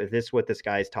crap, if this is what this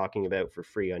guy's talking about for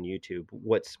free on YouTube,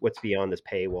 what's beyond this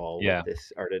paywall with Yeah.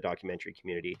 this art of documentary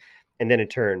community? And then in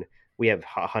turn, we have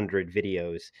 100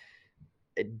 videos,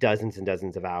 dozens and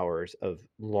dozens of hours of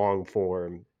long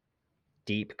form,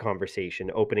 deep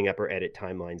conversation, opening up our edit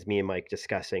timelines, me and Mike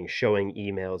discussing, showing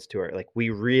emails to our, like, we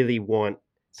really want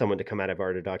someone to come out of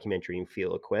art of documentary and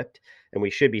feel equipped. And we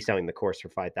should be selling the course for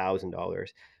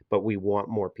 $5,000, but we want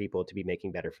more people to be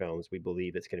making better films. We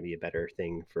believe it's going to be a better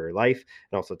thing for life.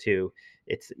 And also too,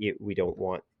 we don't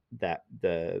want that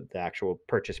the actual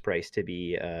purchase price to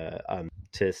be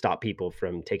to stop people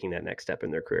from taking that next step in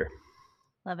their career.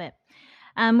 Love it.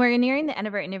 We're nearing the end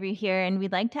of our interview here, and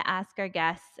we'd like to ask our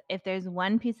guests if there's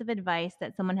one piece of advice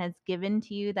that someone has given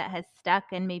to you that has stuck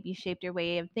and maybe shaped your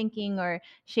way of thinking or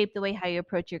shaped the way how you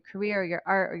approach your career or your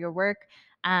art or your work.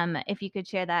 If you could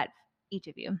share that, each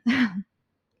of you.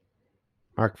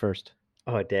 Mark first.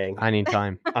 Oh dang. I need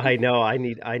time. I know I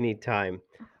need time.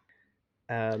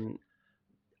 um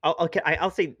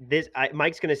I'll say this.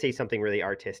 Mike's going to say something really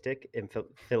artistic and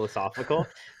philosophical,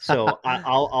 so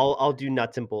I'll do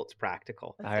nuts and bolts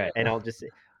practical, All right. and I'll just say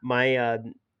my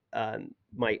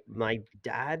my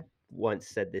dad once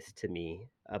said this to me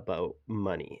about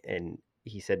money, and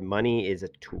he said money is a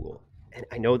tool, and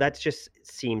I know that's just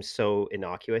seems so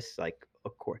innocuous, like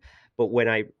of course, but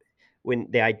when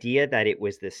the idea that it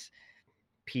was this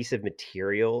piece of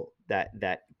material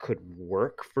that could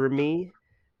work for me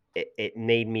it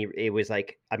made me, it was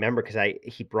like, I remember because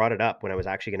he brought it up when I was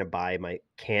actually gonna buy my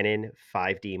Canon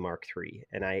 5D Mark III,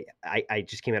 and I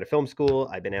just came out of film school.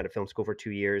 I've been out of film school for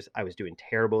 2 years. I was doing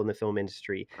terrible in the film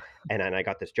industry, and then I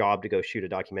got this job to go shoot a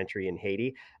documentary in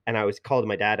Haiti, and I was called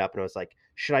my dad up, and I was like,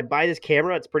 "Should I buy this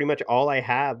camera? It's pretty much all I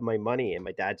have, my money." And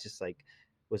my dad just, like,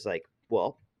 was like,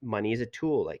 "Well, money is a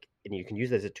tool, like, and you can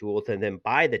use it as a tool to then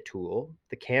buy the tool,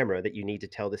 the camera that you need to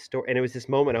tell the story." And it was this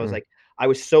moment I was Mhm. like, I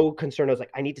was so concerned. I was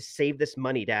like, "I need to save this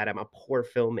money, Dad. I'm a poor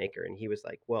filmmaker." And he was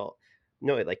like, "Well,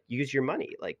 no, like, use your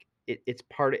money. Like, it's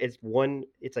part of, it's one,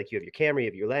 it's like you have your camera, you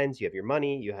have your lens, you have your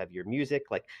money, you have your music.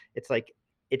 Like,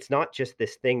 it's not just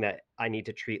this thing that I need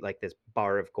to treat like this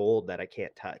bar of gold that I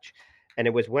can't touch." And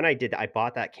it was when I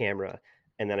bought that camera,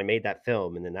 and then I made that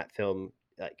film, and then that film,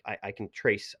 like, I can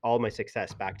trace all my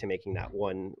success back to making that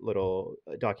one little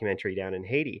documentary down in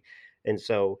Haiti. And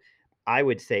so I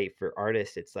would say for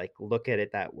artists, it's like, look at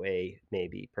it that way,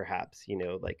 maybe, perhaps,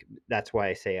 like, that's why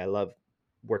I say I love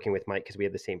working with Mike, because we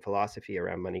have the same philosophy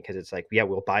around money. Because it's like, yeah,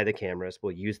 we'll buy the cameras,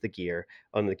 we'll use the gear.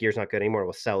 Oh, the gear's not good anymore,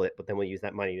 we'll sell it, but then we'll use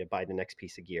that money to buy the next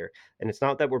piece of gear. And it's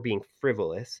not that we're being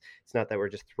frivolous. It's not that we're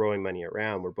just throwing money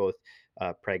around. We're both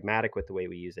pragmatic with the way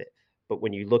we use it. But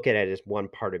when you look at it as one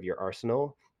part of your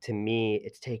arsenal, to me,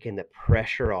 it's taken the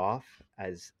pressure off,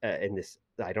 as in this.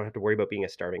 I don't have to worry about being a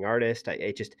starving artist.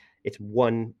 It's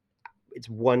one it's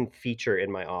one feature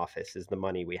in my office is the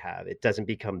money we have. It doesn't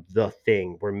become the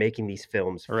thing. We're making these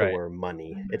films Right. for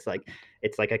money. It's like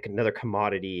another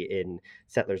commodity in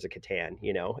Settlers of Catan.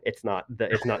 It's not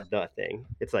the thing.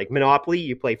 It's like Monopoly.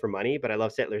 You play for money, but I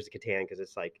love Settlers of Catan because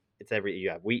it's like, you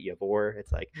have wheat, you have ore.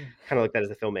 It's like kind of like that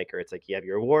as a filmmaker. It's like you have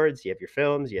your awards, you have your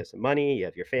films, you have some money, you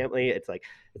have your family. It's like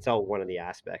it's all one of the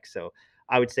aspects. So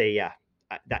I would say, yeah,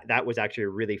 that was actually a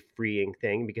really freeing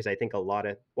thing, because I think a lot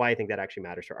of why I think that actually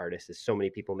matters for artists is so many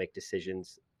people make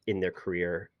decisions in their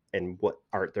career and what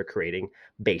art they're creating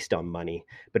based on money.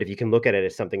 But if you can look at it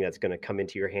as something that's going to come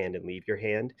into your hand and leave your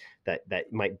hand, that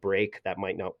might break, that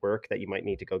might not work, that you might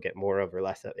need to go get more of or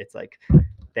less of, it's like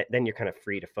that, then you're kind of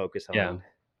free to focus Yeah.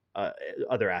 on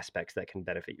other aspects that can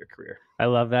benefit your career. I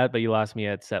love that, but you lost me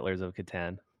at Settlers of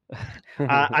Catan.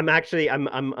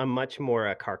 I'm much more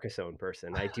a Carcassonne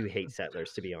person. I do hate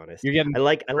Settlers, to be honest. You're getting I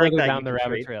like further that down you the can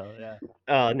rabbit trade. trail.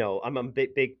 Yeah. No, I'm a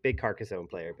big Carcassonne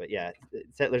player, but yeah,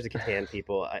 Settlers of Catan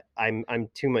people, I'm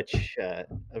too much.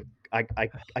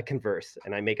 I converse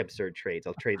and I make absurd trades.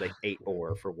 I'll trade like 8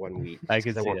 ore for 1 wheat I just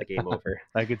could because I see want the it. game over.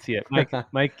 I could see it.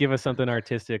 Mike, give us something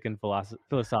artistic and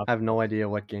philosophical. I have no idea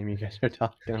what game you guys are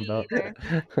talking Me about. either.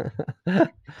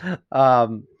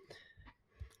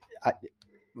 I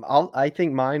I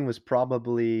think mine was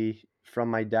probably from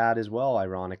my dad as well.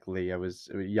 Ironically, I was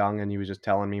young and he was just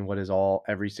telling me what is all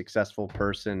every successful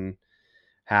person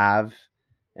have,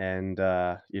 and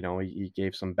he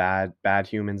gave some bad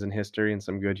humans in history and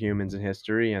some good humans in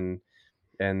history, and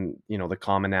the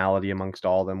commonality amongst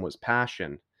all of them was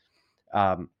passion.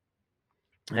 Um,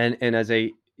 and as a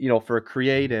for a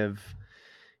creative,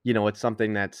 it's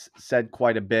something that's said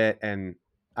quite a bit, and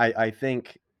I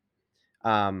think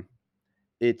um,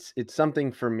 it's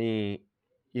something for me,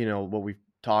 what we've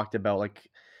talked about, like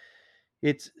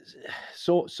it's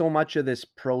so much of this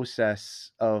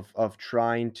process of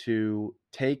trying to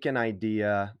take an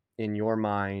idea in your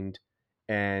mind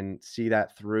and see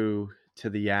that through to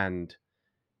the end,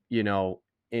 you know,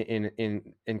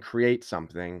 and create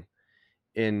something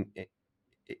in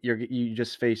you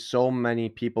just face so many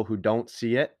people who don't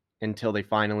see it until they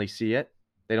finally see it.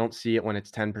 They don't see it when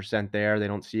it's 10% there. They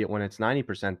don't see it when it's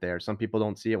 90% there. Some people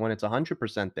don't see it when it's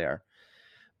 100% there.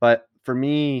 But for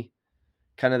me,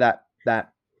 kind of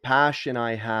that passion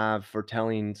I have for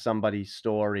telling somebody's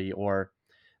story, or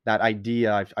that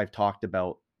idea I've talked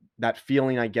about, that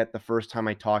feeling I get the first time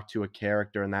I talk to a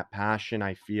character, and that passion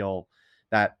I feel,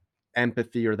 that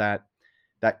empathy, or that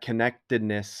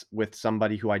connectedness with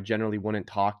somebody who I generally wouldn't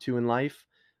talk to in life,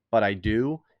 but I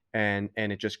do, and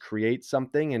it just creates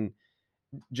something, and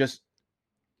just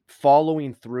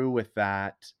following through with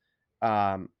that,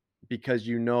 um, because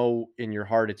in your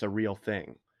heart it's a real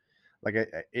thing. Like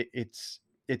it's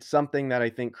something that I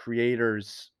think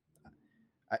creators.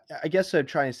 I guess what I'm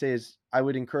trying to say is I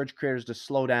would encourage creators to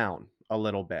slow down a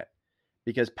little bit,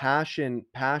 because passion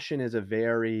is a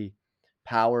very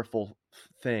powerful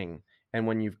thing, and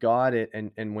when you've got it,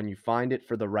 and when you find it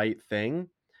for the right thing,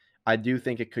 I do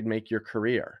think it could make your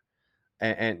career.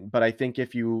 But I think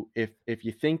if you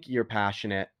think you're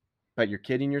passionate but you're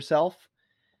kidding yourself,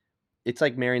 it's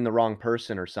like marrying the wrong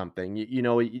person or something.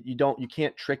 You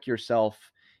can't trick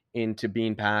yourself into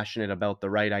being passionate about the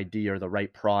right idea or the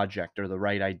right project or the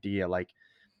right idea. Like,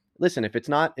 listen, if it's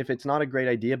not a great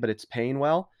idea but it's paying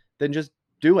well, then just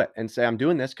do it and say, I'm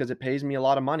doing this because it pays me a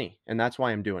lot of money and that's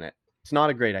why I'm doing it. It's not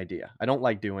a great idea. I don't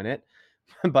like doing it,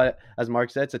 but as Mark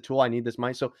said, it's a tool. I need this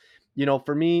money. So,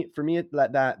 for me,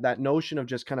 that notion of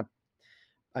just kind of,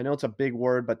 I know it's a big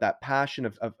word, but that passion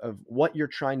of what you're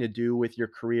trying to do with your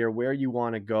career, where you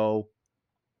want to go,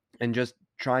 and just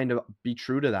trying to be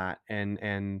true to that.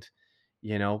 And,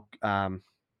 yeah,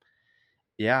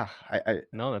 I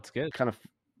No, that's good. kind of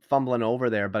fumbling over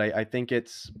there, but I think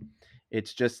it's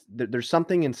just, there's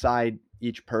something inside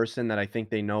each person that I think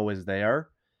they know is there.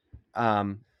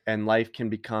 And life can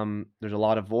become, there's a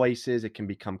lot of voices, it can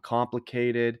become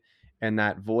complicated, and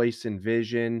that voice and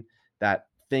vision, that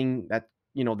thing, that,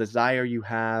 desire you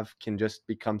have can just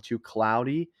become too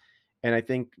cloudy. And I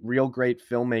think real great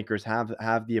filmmakers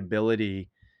have the ability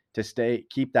to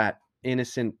keep that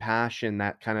innocent passion,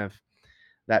 that kind of,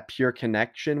 that pure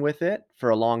connection with it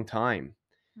for a long time.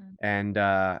 And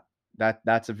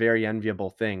that's a very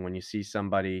enviable thing when you see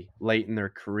somebody late in their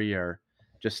career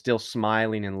just still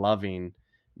smiling and loving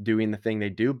doing the thing they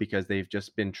do because they've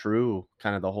just been true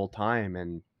kind of the whole time.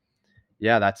 And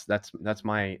yeah, that's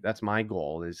my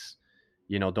goal is,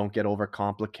 don't get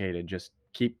overcomplicated. Just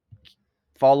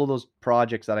follow those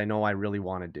projects that I know I really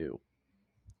want to do.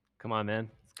 Come on, man.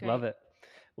 great. Love it.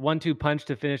 1-2 punch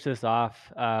to finish this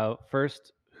off.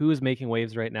 First, who is making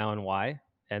waves right now and why?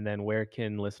 And then where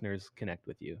can listeners connect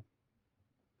with you?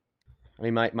 I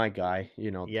mean, my guy,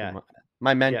 Yeah.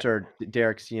 my mentor,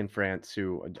 Derek Cianfrance,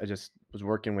 who I just was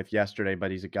working with yesterday,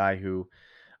 but he's a guy who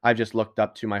I've just looked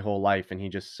up to my whole life, and he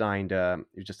just signed.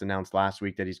 He just announced last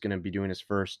week that he's going to be doing his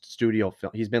first studio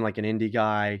film. He's been like an indie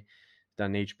guy,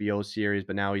 done an HBO series,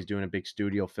 but now he's doing a big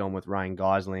studio film with Ryan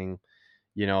Gosling.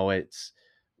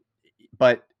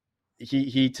 But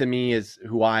he to me is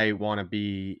who I want to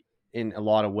be in a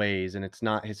lot of ways, and it's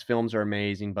not, his films are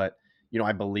amazing, but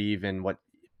I believe in what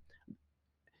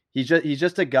he's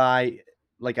just a guy,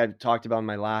 like I've talked about in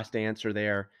my last answer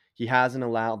there. He hasn't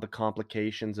allowed the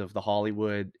complications of the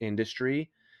Hollywood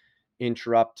industry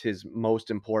interrupt his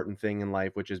most important thing in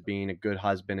life, which is being a good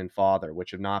husband and father,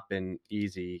 which have not been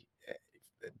easy.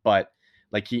 But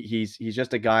like he's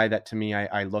just a guy that to me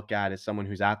I look at as someone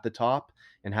who's at the top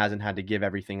and hasn't had to give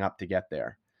everything up to get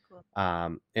there. Cool.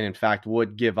 And in fact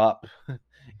would give up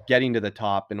getting to the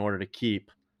top in order to keep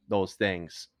those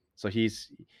things. So he's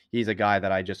a guy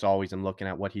that I just always am looking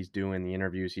at what he's doing, the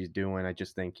interviews he's doing. I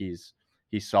just think he's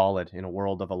solid in a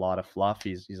world of a lot of fluff.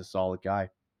 He's a solid guy.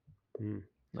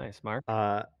 Nice, Mark.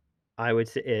 I would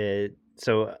say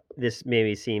so. This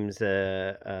maybe seems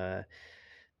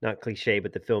not cliche,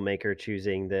 but the filmmaker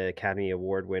choosing the Academy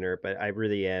Award winner. But I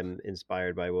really am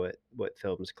inspired by what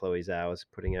films Chloe Zhao is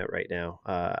putting out right now.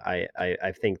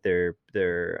 I think they're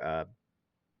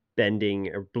bending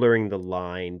or blurring the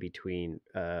line between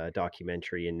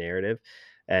documentary and narrative.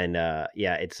 And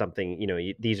yeah, it's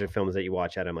something, these are films that you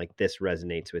watch at. I'm like, this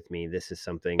resonates with me. This is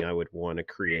something I would want to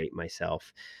create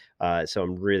myself. So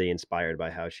I'm really inspired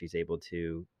by how she's able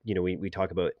to, we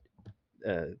talk about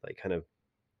like kind of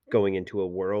going into a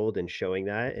world and showing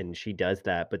that, and she does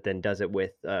that, but then does it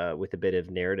with a bit of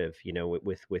narrative,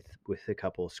 with a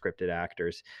couple scripted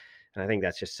actors. And I think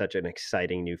that's just such an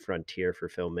exciting new frontier for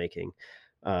filmmaking.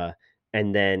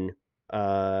 And then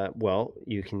well,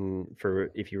 you can,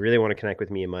 if you really want to connect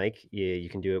with me and Mike, you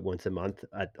can do it once a month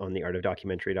on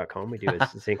theartofdocumentary.com. We do a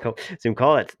Zoom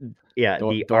call. It's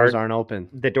the doors aren't open.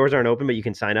 The doors aren't open, but you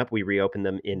can sign up. We reopen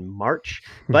them in March,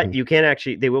 but you can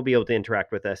actually, they will be able to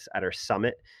interact with us at our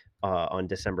summit on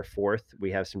December 4th.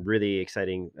 We have some really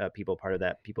exciting people part of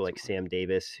that. People like Sam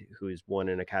Davis, who's won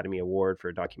an Academy Award for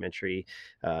a documentary.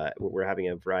 We're having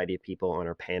a variety of people on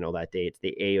our panel that day. It's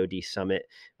the AOD Summit.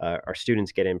 Our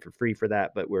students get in for free for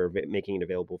that, but we're making it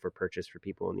available for purchase for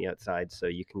people on the outside. So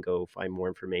you can go find more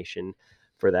information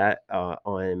for that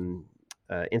on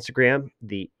Instagram,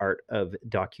 The Art of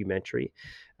Documentary.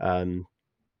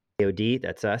 AOD,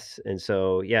 that's us. And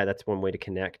so, yeah, that's one way to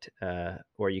connect.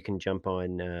 Or you can jump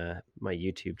on my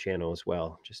YouTube channel as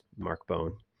well, just Mark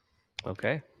Bone.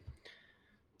 Okay.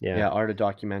 Yeah, Art of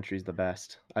Documentary is the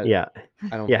best. I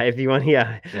don't. Yeah, if you want,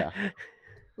 yeah.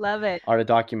 Love it. Art of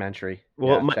Documentary.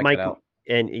 Well, check Mike, it out.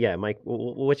 And yeah, Mike,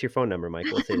 what's your phone number, Mike?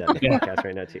 We'll say that in the podcast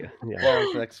right now too.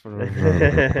 Awesome.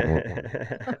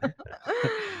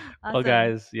 Well,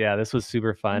 guys, this was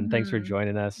super fun. Thanks for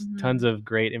joining us. Tons of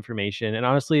great information, and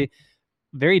honestly,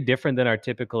 very different than our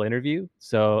typical interview.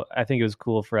 So I think it was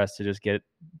cool for us to just get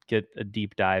a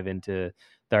deep dive into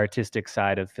the artistic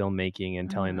side of filmmaking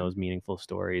and telling those meaningful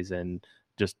stories, and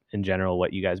just in general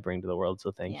what you guys bring to the world.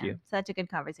 So thank you. Such a good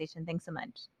conversation. Thanks so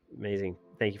much. Amazing.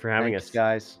 Thank you for having us,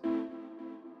 guys.